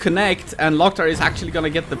 They connect, and LocKtar is actually gonna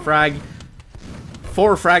get the frag.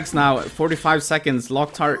 4 frags now, 45 seconds.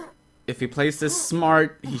 LocKtar, if he plays this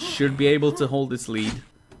smart, he should be able to hold this lead.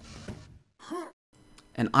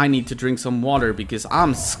 And I need to drink some water because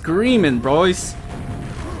I'm screaming, boys.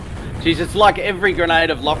 Jeez, it's like every grenade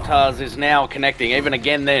of LocKtar's is now connecting. Even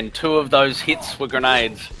again then, 2 of those hits were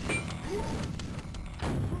grenades.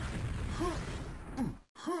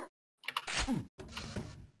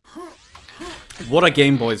 What a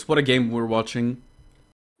game, boys. What a game we're watching.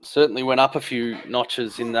 Certainly went up a few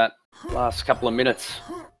notches in that last couple of minutes.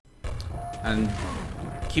 And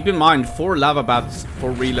keep in mind, 4 lava baths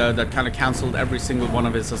for Reload that kind of cancelled every single one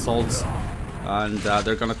of his assaults. And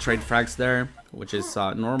they're going to trade frags there, which is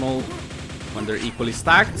normal when they're equally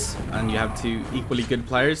stacked. And you have 2 equally good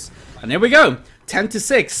players. And here we go.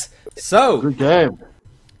 10-6. So, Good game.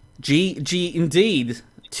 GG indeed.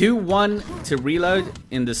 2-1 to Reload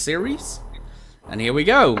in the series. And here we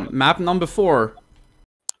go. Map number 4.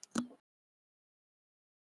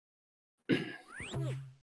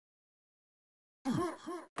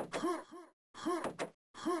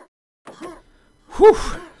 Whew.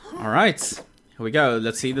 Alright. Here we go.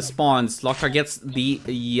 Let's see the spawns. LocKtar gets the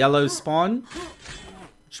yellow spawn,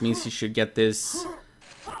 which means he should get this.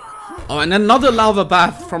 Oh, and another lava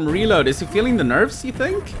bath from Reload. Is he feeling the nerves, you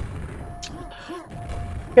think?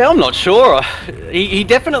 Yeah, I'm not sure. He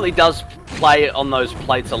definitely does play on those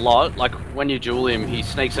plates a lot. Like, when you duel him, he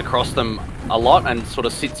sneaks across them a lot and sort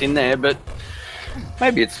of sits in there, but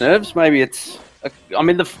maybe it's nerves, maybe it's... I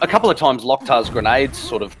mean, a couple of times LocKtar's grenades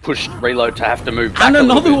sort of pushed Reload to have to move back. And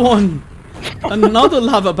another one! Another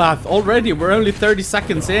lava bath already. We're only 30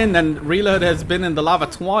 seconds in and Reload has been in the lava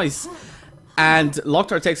twice. And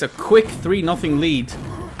LocKtar takes a quick 3-0 lead.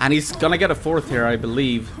 And he's gonna get a 4th here, I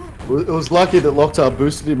believe. It was lucky that LocKtar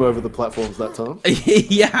boosted him over the platforms that time.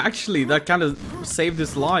 Yeah, actually, that kind of saved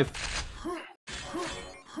his life.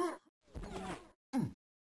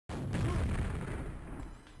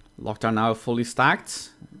 LocKtar now fully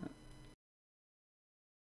stacked.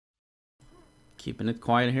 Keeping it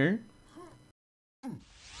quiet here.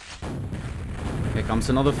 Here comes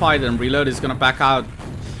another fight, and Reload is gonna back out.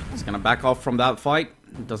 He's gonna back off from that fight.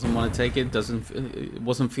 Doesn't want to take it.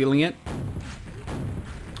 Wasn't feeling it.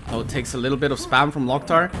 Oh, it takes a little bit of spam from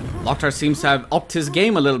LocKtar. LocKtar seems to have upped his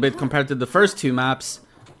game a little bit compared to the first 2 maps.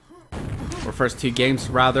 Or first 2 games,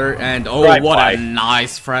 rather. And oh, right, what a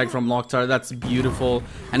nice frag from LocKtar. That's beautiful.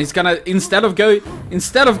 And he's gonna, instead of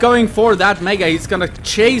going for that mega, he's gonna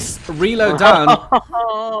chase Reload down.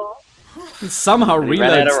 Somehow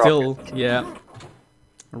Reload still, yeah,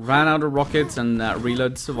 ran out of rockets, and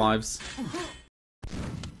Reload survives.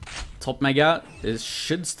 Top mega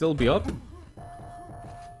should still be up.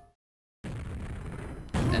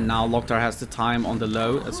 And now LocKtar has the time on the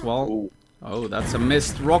low as well. Ooh. Oh, that's a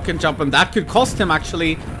missed rocket jump, and that could cost him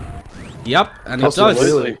actually. Yep, and it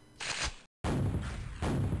Absolutely. does.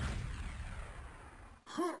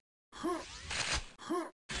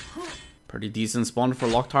 Pretty decent spawn for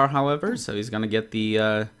LocKtar, however, so he's gonna get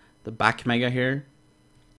the back mega here.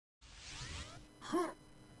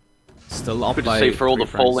 Still up Good by to see for all the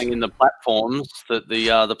 3 frags. falling in the platforms that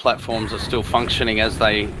the platforms are still functioning as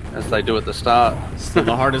they do at the start. Still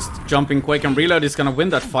the hardest jumping Quake, and Reload is gonna win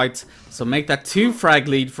that fight. So make that 2 frag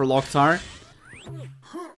lead for LocKtar.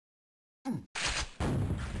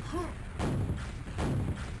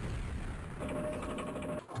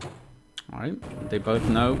 Alright, they both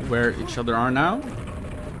know where each other are now.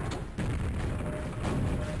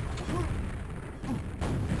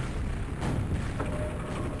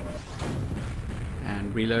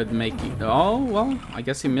 Reload making... Oh, well, I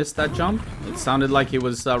guess he missed that jump. It sounded like he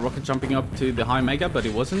was rocket jumping up to the high mega, but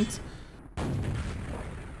it wasn't.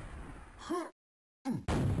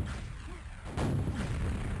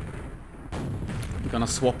 Gonna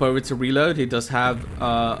swap over to Reload. He does have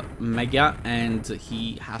Mega, and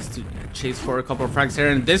he has to chase for a couple of frags here,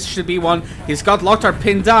 and this should be one. He's got LocKtar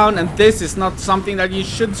pinned down, and this is not something that you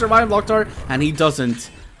should survive, LocKtar, and he doesn't.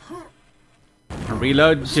 And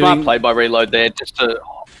Reload Smart play by Reload there, just to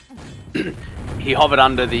he hovered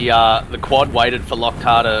under the quad, waited for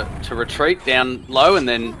LocKtar to retreat down low, and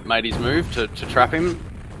then made his move to trap him.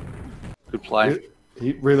 Good play.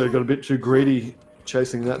 He really got a bit too greedy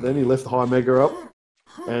chasing that. Then he left the high mega up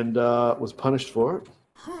and was punished for it.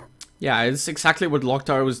 Yeah, it's exactly what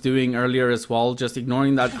LocKtar was doing earlier as well, just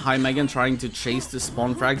ignoring that high mega and trying to chase the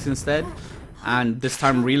spawn frags instead. And this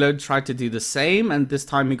time Reload tried to do the same, and this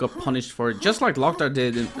time he got punished for it, just like LocKtar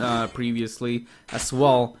did previously as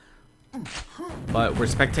well. But we're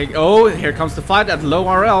spectating. Oh, here comes the fight at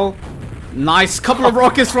low RL. Nice couple of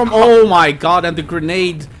rockets from, oh my god, and the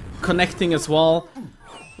grenade connecting as well.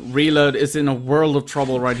 Reload is in a world of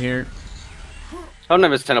trouble right here. I've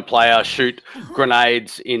never seen a player shoot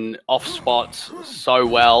grenades in off spots so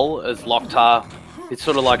well as LocKtar. It's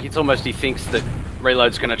sort of like, it's almost he thinks that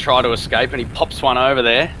Reload's going to try to escape, and he pops one over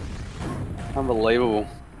there. Unbelievable.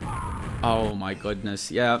 Oh my goodness,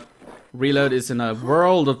 yeah. Reload is in a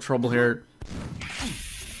world of trouble here.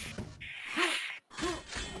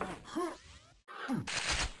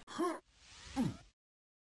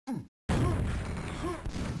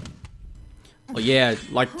 Oh yeah,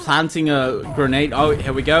 like planting a grenade. Oh,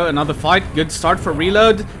 here we go, another fight. Good start for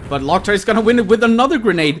Reload, but LocKtar is gonna win it with another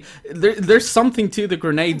grenade. There's something to the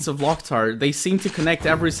grenades of LocKtar. They seem to connect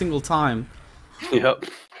every single time. Yep.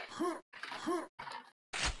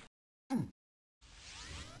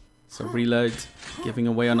 So Reload giving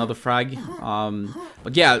away another frag.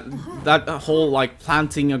 But yeah, that whole like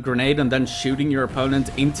planting a grenade and then shooting your opponent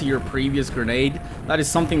into your previous grenade, that is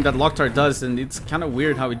something that LocKtar does, and it's kind of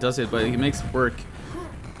weird how he does it, but he makes it work.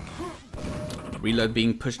 Reload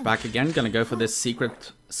being pushed back again, gonna go for this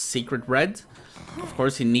secret red. Of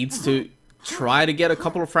course, he needs to try to get a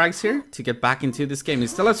couple of frags here to get back into this game. He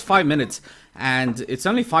still has 5 minutes, and it's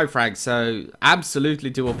only 5 frags, so absolutely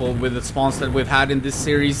doable with the spawns that we've had in this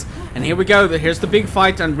series. And here we go, here's the big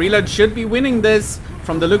fight, and Reload should be winning this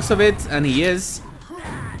from the looks of it, and he is.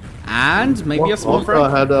 And maybe a small frag.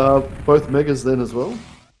 I had both megas then as well.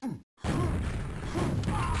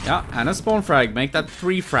 Yeah, and a spawn frag. Make that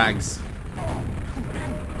 3 frags.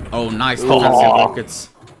 Oh, nice defensive rockets.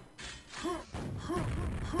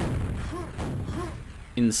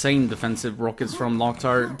 Insane defensive rockets from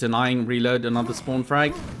LocKtar, denying Reload another spawn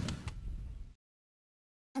frag.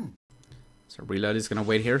 So Reload is gonna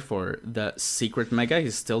wait here for the secret mega.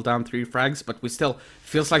 He's still down 3 frags, but we still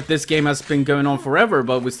feels like this game has been going on forever,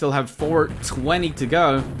 but we still have 4:20 to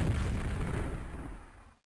go.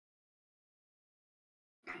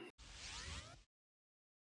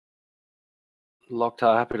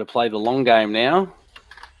 LocKtar happy to play the long game now.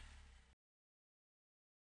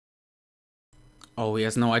 Oh, he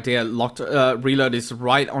has no idea. Reload is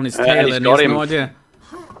right on his tail, and he has no idea.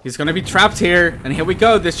 He's gonna be trapped here, and here we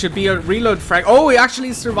go. This should be a Reload frag. Oh, he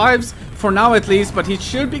actually survives for now at least, but he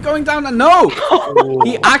should be going down. And no,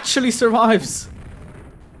 he actually survives.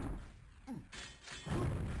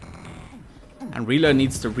 And Reload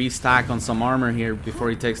needs to restack on some armor here before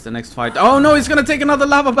he takes the next fight. Oh no, he's gonna take another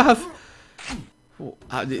lava bath.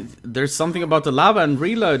 There's something about the lava and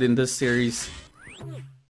Reload in this series.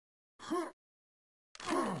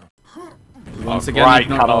 Once again, great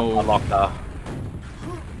cut off by LocKtar.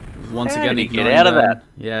 Once again, get out of that.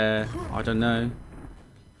 Yeah, I don't know.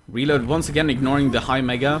 Reload once again ignoring the high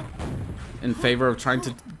mega in favor of trying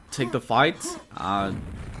to take the fight.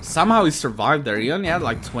 Somehow he survived there. He only had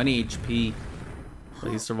like 20 HP,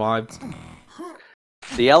 but he survived.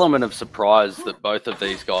 The element of surprise that both of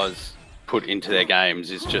these guys put into their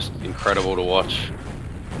games is just incredible to watch.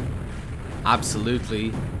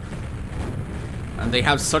 Absolutely. And they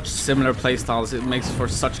have such similar playstyles, it makes for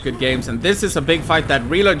such good games. And this is a big fight that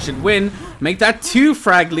Reload should win. Make that 2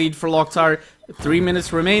 frag lead for LocKtar. 3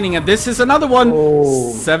 minutes remaining, and this is another one.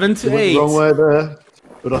 Oh, 7 to 8. Wrong way there.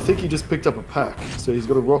 But I think he just picked up a pack. So he's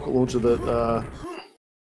got a rocket launcher that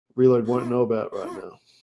Reload won't know about right now.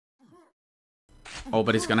 Oh,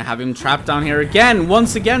 but he's gonna have him trapped down here again.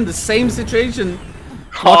 Once again, the same situation.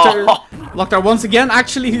 LocKtar once again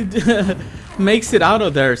actually makes it out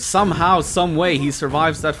of there. Somehow, some way, he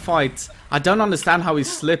survives that fight. I don't understand how he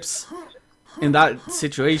slips in that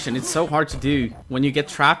situation. It's so hard to do. When you get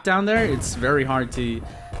trapped down there, it's very hard to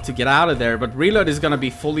get out of there. But Reload is gonna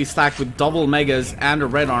be fully stacked with double megas and a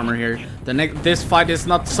red armor here. This fight is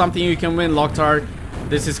not something you can win, LocKtar.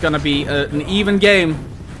 This is gonna be an even game.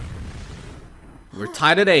 We're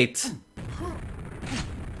tied at 8.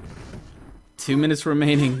 2 minutes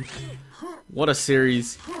remaining. What a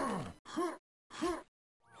series.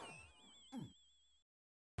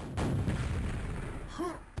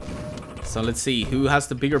 So let's see who has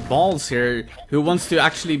the bigger balls here. Who wants to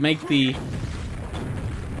actually make the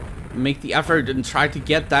effort and try to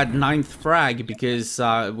get that 9th frag, because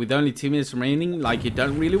with only 2 minutes remaining, like, you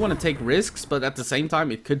don't really want to take risks, but at the same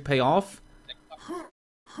time it could pay off.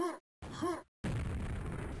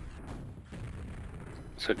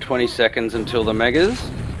 So 20 seconds until the megas,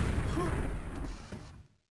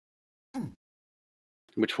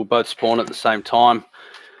 which will both spawn at the same time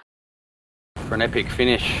for an epic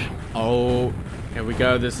finish. Oh, here we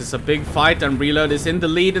go. This is a big fight, and Reload is in the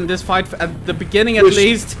lead in this fight at the beginning at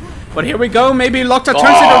least. But here we go. Maybe LocKtar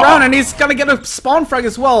turns it around, and he's gonna get a spawn frag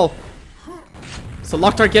as well. So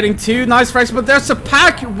LocKtar getting 2 nice frags, but there's a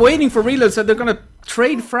pack waiting for Reload, so they're gonna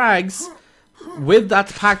trade frags with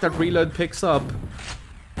that pack that Reload picks up.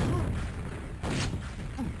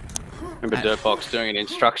 Remember Dirtbox doing an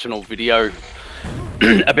instructional video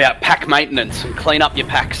about pack maintenance and clean up your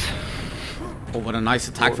packs. Oh, what a nice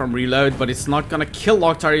attack from Reload, but it's not gonna kill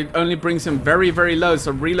LocKtar. It only brings him very, very low.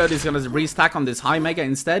 So Reload is gonna restack on this high mega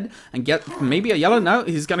instead and get maybe a yellow. No,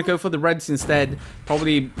 he's gonna go for the reds instead.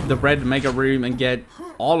 Probably the red mega room and get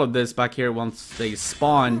all of this back here once they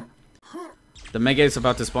spawn. The mega is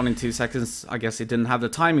about to spawn in 2 seconds. I guess he didn't have the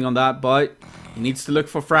timing on that, but he needs to look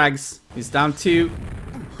for frags. He's down 2.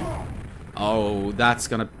 Oh, that's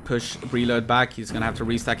gonna push Reload back. He's gonna have to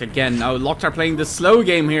restack again. Now LocKtar playing the slow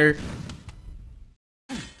game here.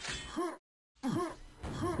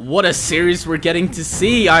 What a series we're getting to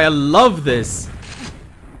see. I love this.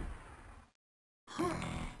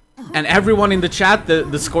 And everyone in the chat,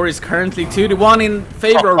 the score is currently 2-1 in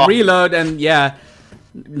favor of Reload. And yeah,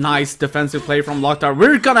 nice defensive play from LocKtar.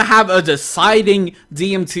 We're gonna have a deciding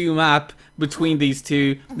DM2 map between these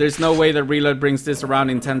two. There's no way that Reload brings this around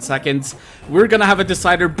in 10 seconds. We're gonna have a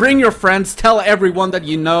decider. Bring your friends. Tell everyone that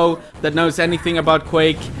you know that knows anything about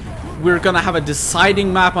Quake. We're gonna have a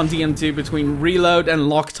deciding map on DM2 between Reload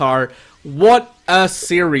and LocKtar. What a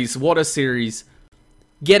series. What a series.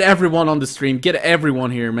 Get everyone on the stream. Get everyone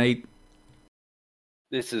here, mate.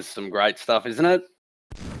 This is some great stuff, isn't it?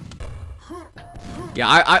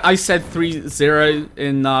 Yeah, I said 3-0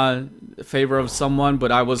 in favor of someone,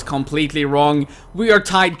 but I was completely wrong. We are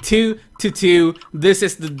tied 2-2. This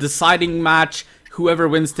is the deciding match. Whoever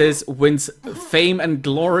wins this wins fame and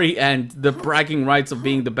glory and the bragging rights of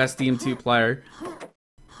being the best DM2 player.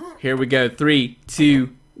 Here we go. 3, 2,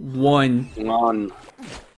 1.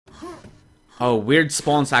 Oh, weird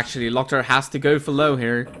spawns actually. LocKtar has to go for low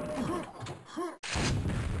here.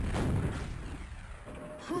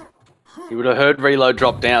 He would have heard Reload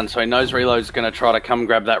drop down, so he knows Reload's going to try to come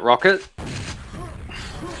grab that rocket.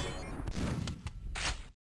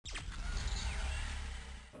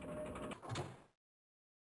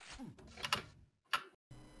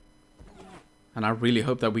 And I really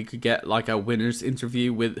hope that we could get like a winner's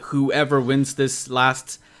interview with whoever wins this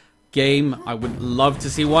last game. I would love to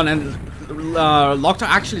see one. And LocKtar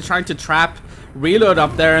actually trying to trap Reload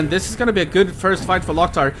up there. And this is going to be a good first fight for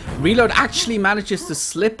LocKtar. Reload actually manages to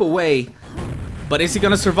slip away. But is he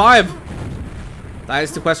going to survive? That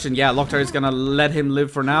is the question. Yeah, LocKtar is going to let him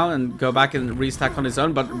live for now and go back and restack on his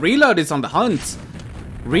own. But Reload is on the hunt.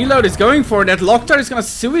 Reload is going for it. And LocKtar is going to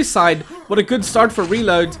suicide. What a good start for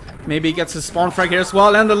Reload. Maybe he gets a spawn frag here as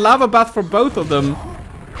well. And the lava bath for both of them.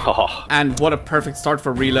 Oh. And what a perfect start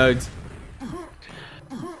for Reload.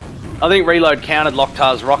 I think Reload counted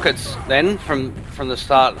LocKtar's rockets then from the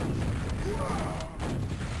start.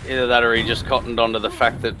 Either that or he just cottoned onto the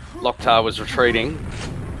fact that LocKtar was retreating.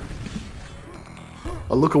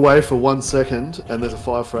 I look away for 1 second and there's a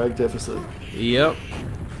 5 frag deficit. Yep.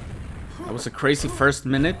 That was a crazy first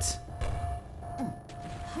minute.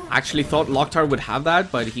 I actually thought LocKtar would have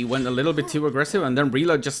that, but he went a little bit too aggressive, and then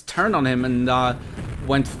Reload just turned on him and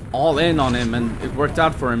went all in on him, and it worked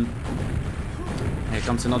out for him. Here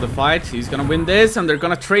comes another fight. He's gonna win this, and they're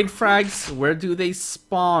gonna trade frags. Where do they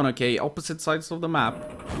spawn? Okay, opposite sides of the map.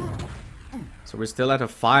 So we're still at a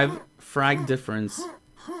 5 frag difference.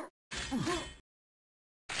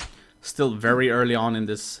 Still very early on in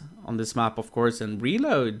this map, of course, and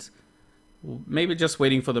Reload maybe just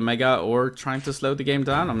waiting for the mega or trying to slow the game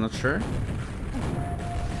down. I'm not sure.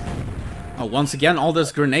 Oh, once again, all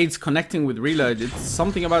those grenades connecting with Reload. It's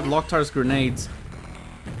something about LocKtar's grenades.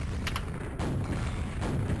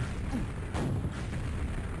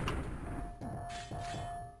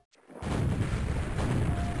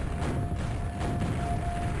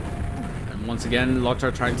 And once again,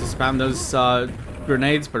 LocKtar trying to spam those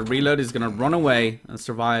grenades, but Reload is gonna run away and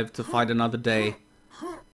survive to fight another day.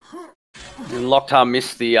 And LocKtar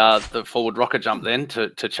missed the forward rocket jump then to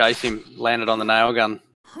chase him, landed on the nail gun.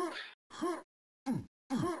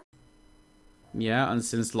 Yeah, and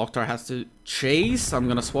since LocKtar has to chase, I'm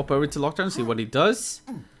gonna swap over to LocKtar and see what he does.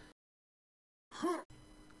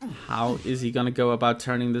 How is he gonna go about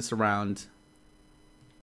turning this around?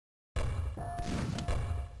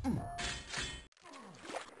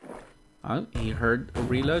 Oh, he heard a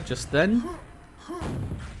reload just then.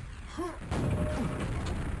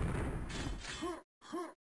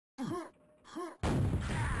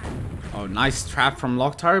 Oh, nice trap from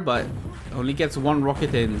LocKtar, but only gets one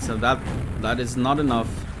rocket in, so that is not enough.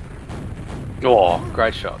 Oh,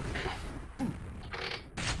 great shot.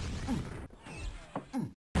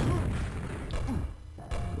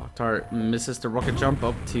 LocKtar misses the rocket jump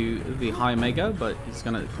up to the high mega, but he's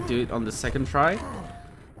gonna do it on the second try.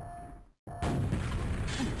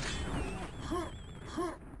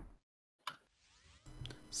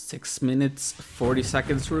 Six minutes, 40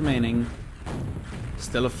 seconds remaining.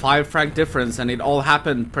 Still a 5 frag difference, and it all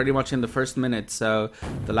happened pretty much in the first minute, so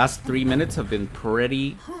the last 3 minutes have been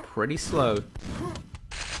pretty slow.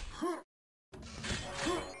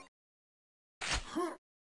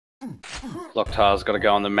 LocKtar's got to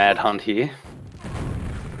go on the mad hunt here.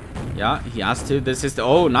 Yeah, he has to. This is the...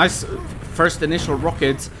 Oh, nice first initial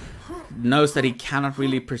rocket. Knows that he cannot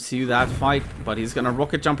really pursue that fight, but he's gonna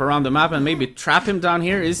rocket jump around the map and maybe trap him down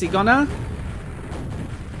here. Is he gonna?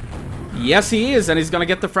 Yes, he is, and he's gonna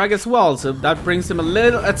get the frag as well. So that brings him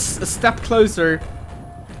a step closer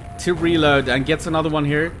to reload and gets another one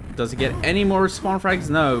here. Does he get any more spawn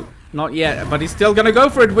frags? No, not yet. But he's still gonna go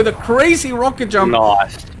for it with a crazy rocket jump.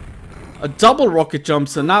 Nice. A double rocket jump,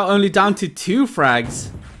 so now only down to 2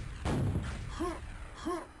 frags.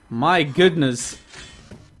 My goodness.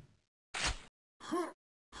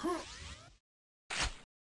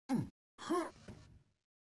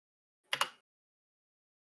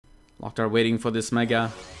 LocKtar waiting for this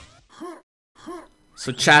mega.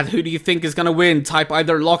 So chat, who do you think is gonna win? Type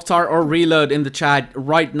either LocKtar or Reload in the chat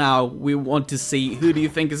right now. We want to see who do you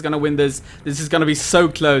think is gonna win this. This is gonna be so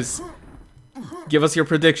close. Give us your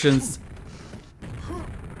predictions.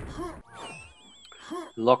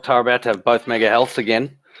 LocKtar about to have both mega healths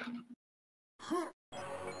again.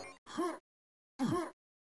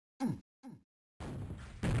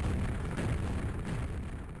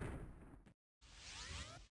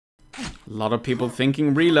 A lot of people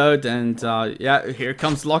thinking Reload, and yeah, here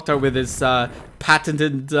comes LocKtar with his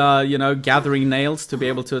patented, you know, gathering nails to be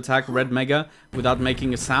able to attack red mega without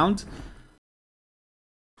making a sound.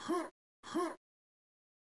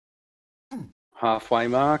 Halfway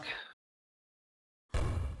mark.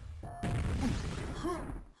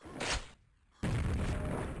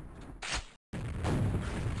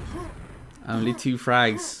 Only 2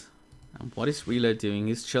 frags. And what is Reload doing?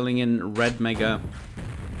 He's chilling in red mega.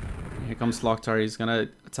 Here comes LocKtar. He's gonna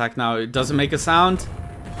attack now. It doesn't make a sound.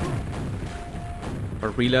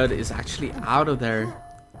 But Reload is actually out of there.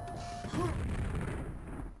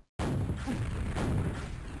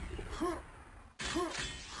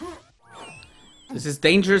 This is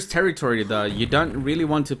dangerous territory though. You don't really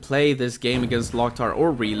want to play this game against LocKtar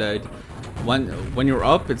or Reload. When you're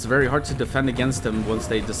up, it's very hard to defend against them once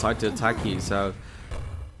they decide to attack you. So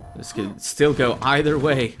this could still go either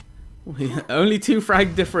way. Only 2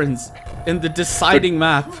 frag difference in the deciding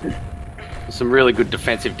map. Some really good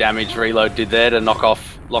defensive damage Reload did there to knock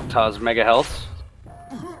off LocKtar's mega health.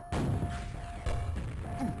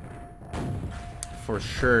 For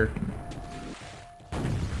sure.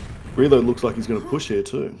 Reload looks like he's going to push here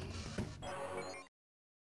too.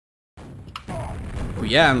 Oh,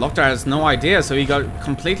 yeah, and LocKtar has no idea, so he got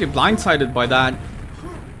completely blindsided by that.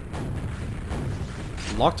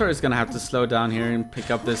 LocKtar is gonna have to slow down here and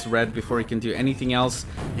pick up this red before he can do anything else.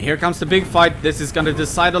 And here comes the big fight. This is gonna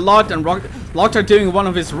decide a lot, and LocKtar doing one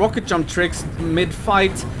of his rocket jump tricks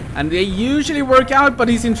mid-fight, and they usually work out, but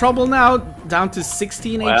he's in trouble now, down to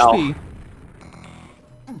 16 HP.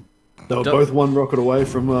 They were both 1 rocket away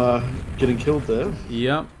from getting killed there.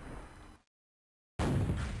 Yep.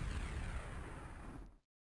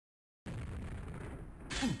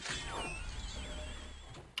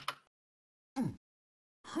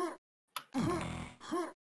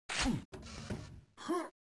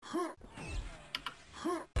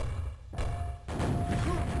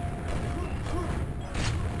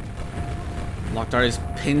 LocKtar is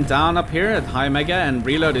pinned down up here at high mega, and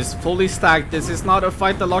Reload is fully stacked. This is not a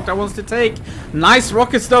fight that LocKtar wants to take. Nice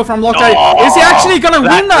rockets though from LocKtar. Oh, is he actually gonna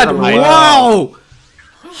win that? Amazing. Wow!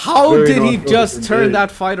 How Very did he nice just turn indeed.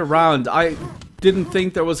 that fight around? didn't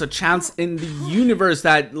think there was a chance in the universe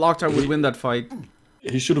that LocKtar would win that fight.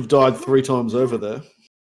 He should have died 3 times over there.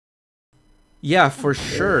 Yeah, for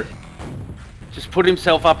sure. Just put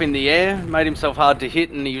himself up in the air, made himself hard to hit,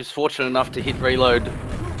 and he was fortunate enough to hit Reload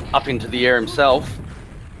up into the air himself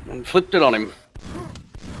and flipped it on him.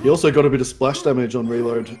 He also got a bit of splash damage on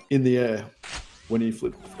Reload in the air when he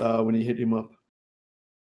hit him up.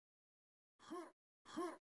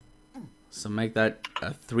 So make that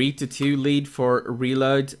a 3-2 lead for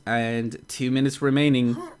Reload and 2 minutes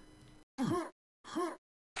remaining.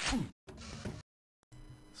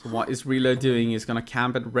 So what is Reload doing? He's gonna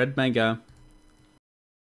camp at Red Mega.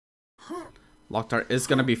 LocKtar is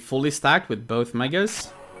gonna be fully stacked with both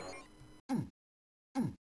Megas.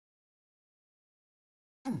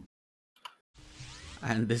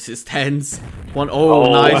 And this is tense.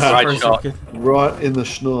 Oh, nice. Right First shot. rocket. Right in the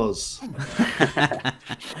schnoz.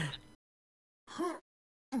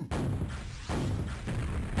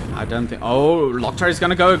 I don't think... Oh, LocKtar is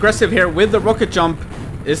gonna go aggressive here with the rocket jump.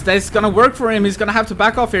 Is this gonna work for him? He's gonna have to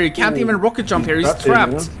back off here. He can't even rocket jump here. He's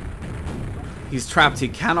trapped. He's trapped. He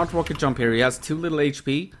cannot rocket jump here. He has too little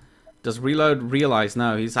HP. Does Reload realize?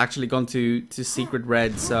 No, he's actually gone to Secret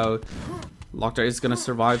Red. So LocKtar is gonna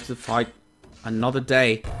survive to fight another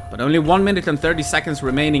day. But only 1 minute and 30 seconds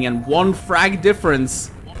remaining and 1 frag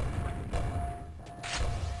difference.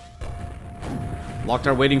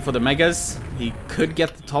 LocKtar waiting for the Megas. He could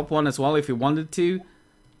get the top one as well if he wanted to.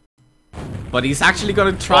 But he's actually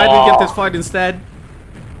going to try to get this fight instead.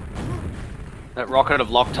 That rocket of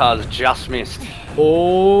LocKtar's just missed.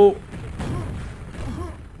 Oh.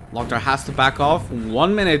 LocKtar has to back off.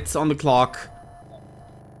 1 minute on the clock.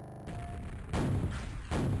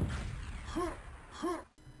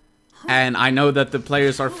 And I know that the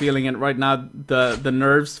players are feeling it right now. The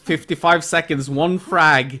nerves. 55 seconds. 1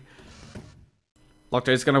 frag.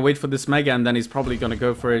 LocKtar is going to wait for this Mega and then he's probably going to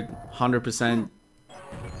go for it 100%.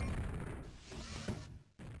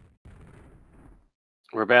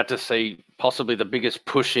 We're about to see possibly the biggest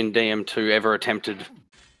push in dm2 ever attempted.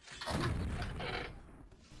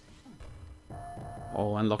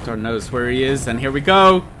 Oh, and LocKtar knows where he is. And here we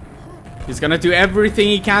go. He's going to do everything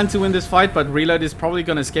he can to win this fight. But Reload is probably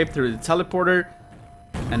going to escape through the teleporter.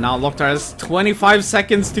 And now LocKtar has 25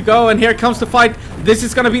 seconds to go. And here comes the fight. This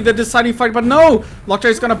is going to be the deciding fight. But no! LocKtar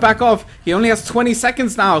is going to back off. He only has 20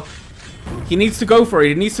 seconds now. He needs to go for it.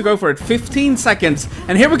 He needs to go for it. 15 seconds.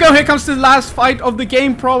 And here we go. Here comes the last fight of the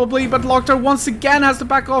game probably. But LocKtar once again has to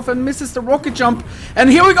back off and misses the rocket jump. And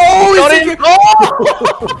here we go.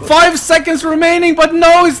 Oh, 5 seconds remaining. But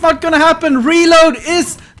no, it's not going to happen. Reload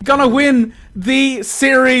is going to win the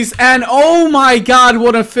series. And oh my god,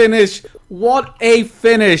 what a finish. What a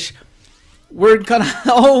finish. We're gonna...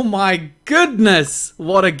 Oh my goodness.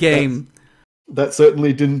 What a game. That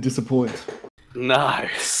certainly didn't disappoint. No.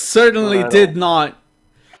 Certainly did not.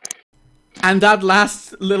 And that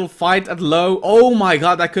last little fight at low. Oh my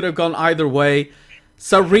god, that could have gone either way.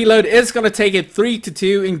 So Reload is going to take it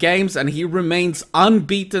 3-2 in games. And he remains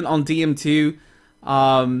unbeaten on dm2.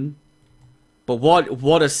 But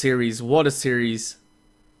what a series. What a series.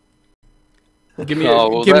 Give me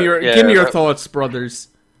your thoughts, brothers.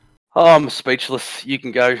 Oh, I'm speechless. You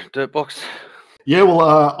can go, Dirtbox. Yeah, well,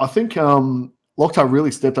 I think LocKtar really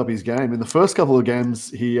stepped up his game. In the first couple of games,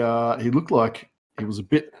 he looked like he was a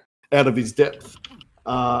bit out of his depth.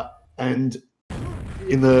 And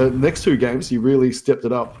in the next 2 games, he really stepped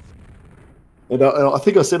it up. And I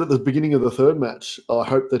think I said at the beginning of the 3rd match, I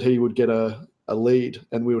hoped that he would get a lead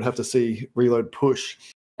and we would have to see Reload push.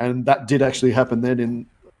 And that did actually happen then in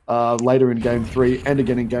later in Game 3 and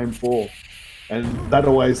again in Game 4. And that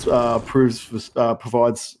always provides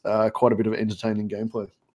quite a bit of entertaining gameplay.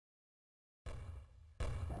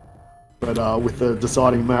 But with the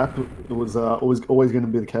deciding map, it was always going to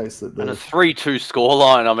be the case. That and a 3-2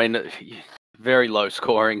 scoreline, I mean, very low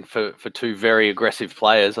scoring for 2 very aggressive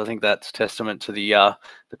players. I think that's testament to the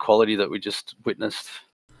quality that we just witnessed.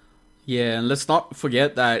 Yeah, and let's not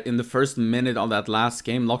forget that in the first minute of that last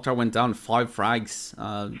game, LocKtar went down 5 frags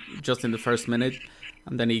just in the first minute.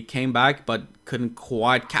 And then he came back, but couldn't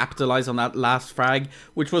quite capitalize on that last frag,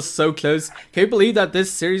 which was so close. Can you believe that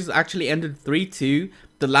this series actually ended 3-2?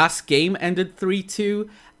 The last game ended 3-2,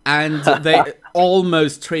 and they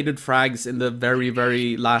almost traded frags in the very,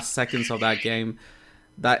 very last seconds of that game.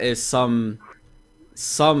 That is some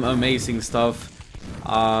amazing stuff.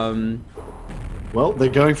 Well, they're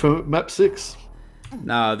going for map 6.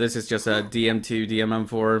 No, this is just a dm2,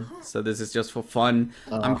 dmm4, so this is just for fun.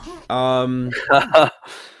 Oh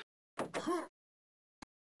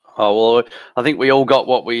well, I think we all got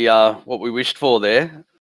what we wished for there.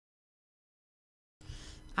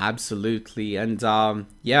 Absolutely. And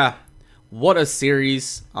yeah, what a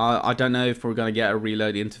series. I don't know if we're gonna get a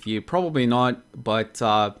Reload interview, probably not, but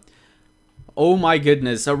oh my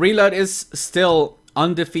goodness, so Reload is still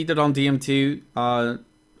undefeated on dm2,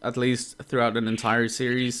 at least throughout an entire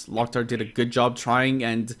series. LocKtar did a good job trying,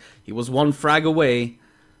 and he was one frag away.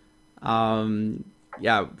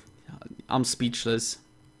 Yeah, I'm speechless.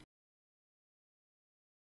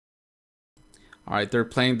 All right, they're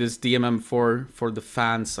playing this DMM4 for the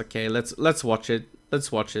fans. Okay, let's watch it.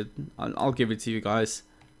 Let's watch it. I'll give it to you guys.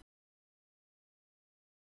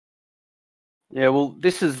 Yeah, well,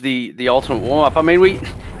 this is the ultimate warm-up. I mean,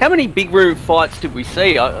 how many big room fights did we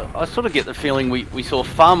see? I sort of get the feeling we saw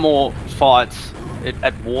far more fights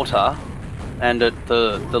at water and at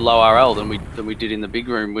the low RL than we did in the big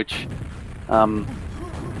room, which,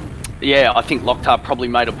 yeah, I think LocKtar probably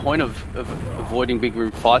made a point of avoiding big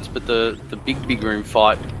room fights, but the big room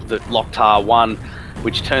fight that LocKtar won,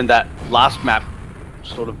 which turned that last map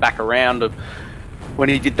sort of back around when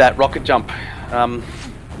he did that rocket jump.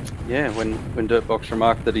 Yeah, when Dirtbox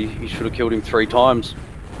remarked that he should have killed him 3 times.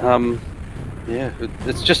 Yeah,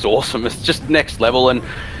 it's just awesome. It's just next level, and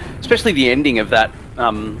especially the ending of that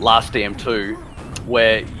last DM2,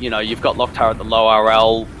 where, you know, you've got LocKtar at the low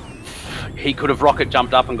RL. He could have rocket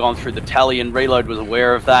jumped up and gone through the tally, and Reload was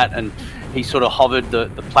aware of that, and he sort of hovered the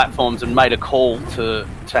platforms and made a call to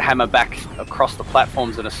hammer back across the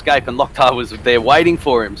platforms and escape, and LocKtar was there waiting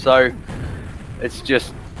for him. So it's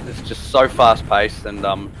just so fast paced, and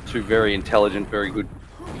 2 very intelligent, very good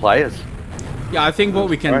players. Yeah, I think what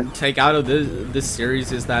we can take out of this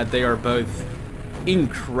series is that they are both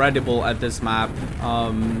incredible at this map.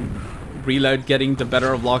 Reload getting the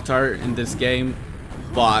better of LocKtar in this game,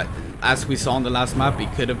 but as we saw on the last map,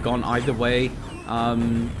 it could have gone either way.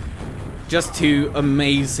 Just 2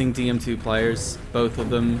 amazing DM2 players, both of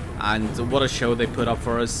them, and what a show they put up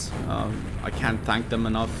for us. I can't thank them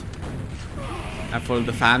enough. And for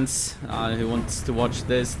the fans who wants to watch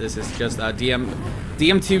this is just dm2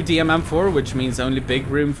 DMM4, which means only big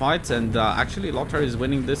room fights, and actually LocKtar is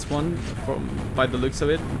winning this one by the looks of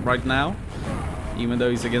it right now, even though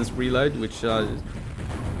he's against Reload, which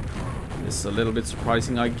is a little bit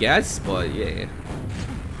surprising, I guess, but yeah.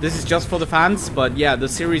 This is just for the fans, but yeah, the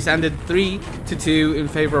series ended 3-2 in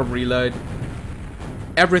favor of Reload.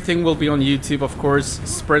 Everything will be on YouTube, of course.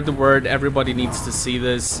 Spread the word. Everybody needs to see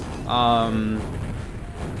this.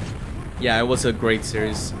 Yeah, it was a great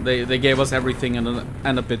series. They gave us everything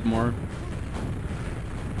and a bit more.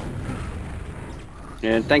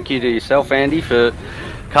 Yeah, and thank you to yourself, Andy, for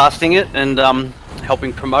casting it and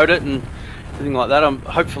helping promote it and everything like that.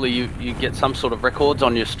 Hopefully you get some sort of records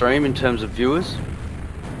on your stream in terms of viewers.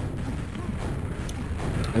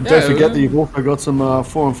 And don't forget that you've also got some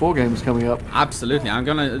 4-on-4 games coming up. Absolutely. I'm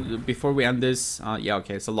gonna, before we end this, yeah,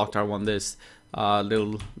 okay, so LocKtar won this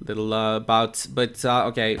little bout, but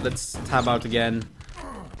okay, let's tab out again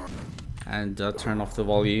and turn off the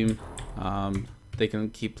volume. They can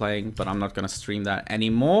keep playing, but I'm not gonna stream that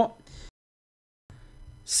anymore.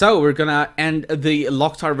 So we're gonna end the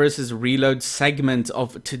LocKtar versus Reload segment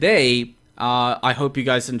of today. I hope you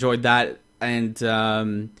guys enjoyed that,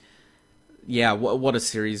 and yeah, what a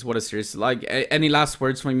series, what a series. Like, any last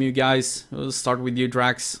words from you guys? We'll start with you,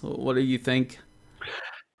 Drax. What do you think?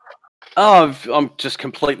 Oh, I'm just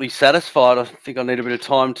completely satisfied. I think I need a bit of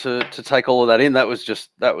time to take all of that in. That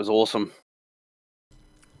was awesome.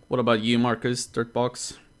 What about you, Marcus,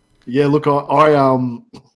 Dirtbox? Yeah, look,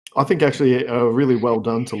 I think actually really well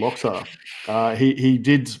done to LocKtar. He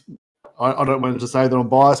did. I don't want to say that I'm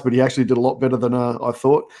biased, but he actually did a lot better than I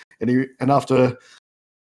thought. And after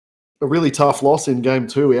a really tough loss in game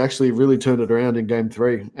 2, he actually really turned it around in game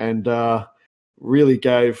 3 and really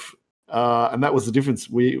gave. And that was the difference.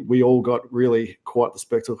 We all got really quite the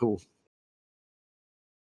spectacle.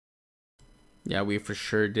 Yeah, we for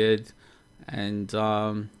sure did, and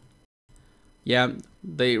yeah,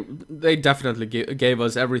 they definitely gave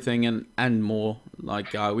us everything and more.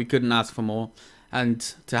 Like, we couldn't ask for more, and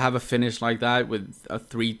to have a finish like that with a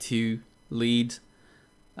 3-2 lead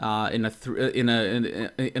in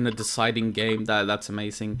a deciding game, that's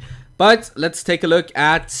amazing. But let's take a look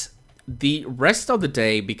at the rest of the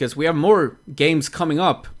day, because we have more games coming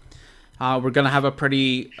up. We're gonna have a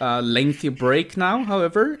pretty lengthy break now,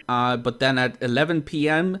 however, but then at 11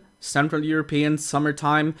 p.m. Central European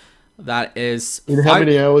Summertime, that is in how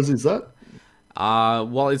many hours is that?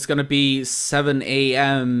 Well, it's gonna be 7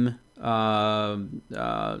 a.m.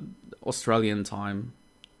 Australian time.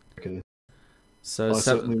 Okay. So I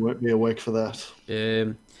certainly won't be awake for that.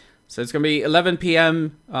 So it's going to be 11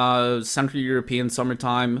 p.m. Central European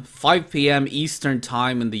Summertime, 5 p.m. Eastern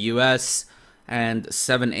Time in the US, and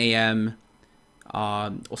 7 a.m.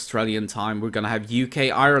 Australian time, we're going to have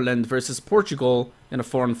UK-Ireland versus Portugal in a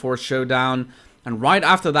 4-on-4 showdown. And right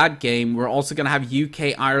after that game, we're also going to have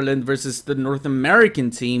UK-Ireland versus the North American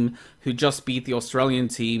team who just beat the Australian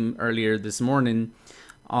team earlier this morning.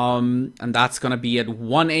 And that's going to be at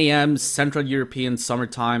 1 a.m. Central European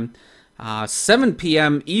Summertime, 7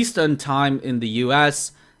 p.m. Eastern Time in the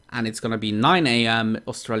US, and it's going to be 9 a.m.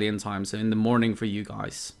 Australian time, so in the morning for you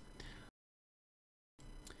guys.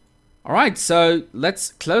 Alright, so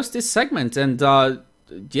let's close this segment, and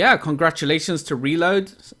yeah, congratulations to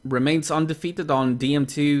Reload, remains undefeated on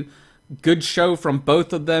dm2. Good show from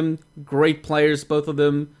both of them, great players, both of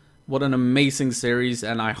them. What an amazing series,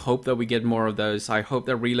 and I hope that we get more of those. I hope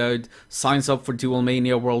that Reload signs up for Duel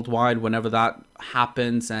Mania Worldwide whenever that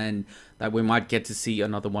happens, and that we might get to see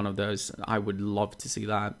another one of those. I would love to see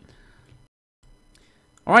that.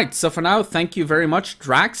 Alright, so for now, thank you very much,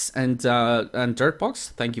 Drax and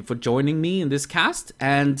Dirtbox. Thank you for joining me in this cast,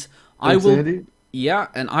 and Thanks, I will... Andy. Yeah,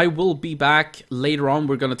 and I will be back later on.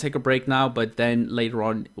 We're going to take a break now, but then later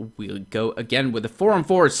on we'll go again with the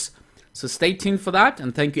 4-on-4s. So stay tuned for that,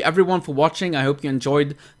 and thank you everyone for watching. I hope you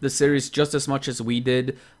enjoyed the series just as much as we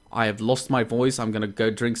did. I have lost my voice. I'm going to go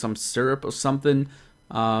drink some syrup or something.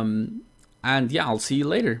 And yeah, I'll see you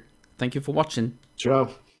later. Thank you for watching. Ciao.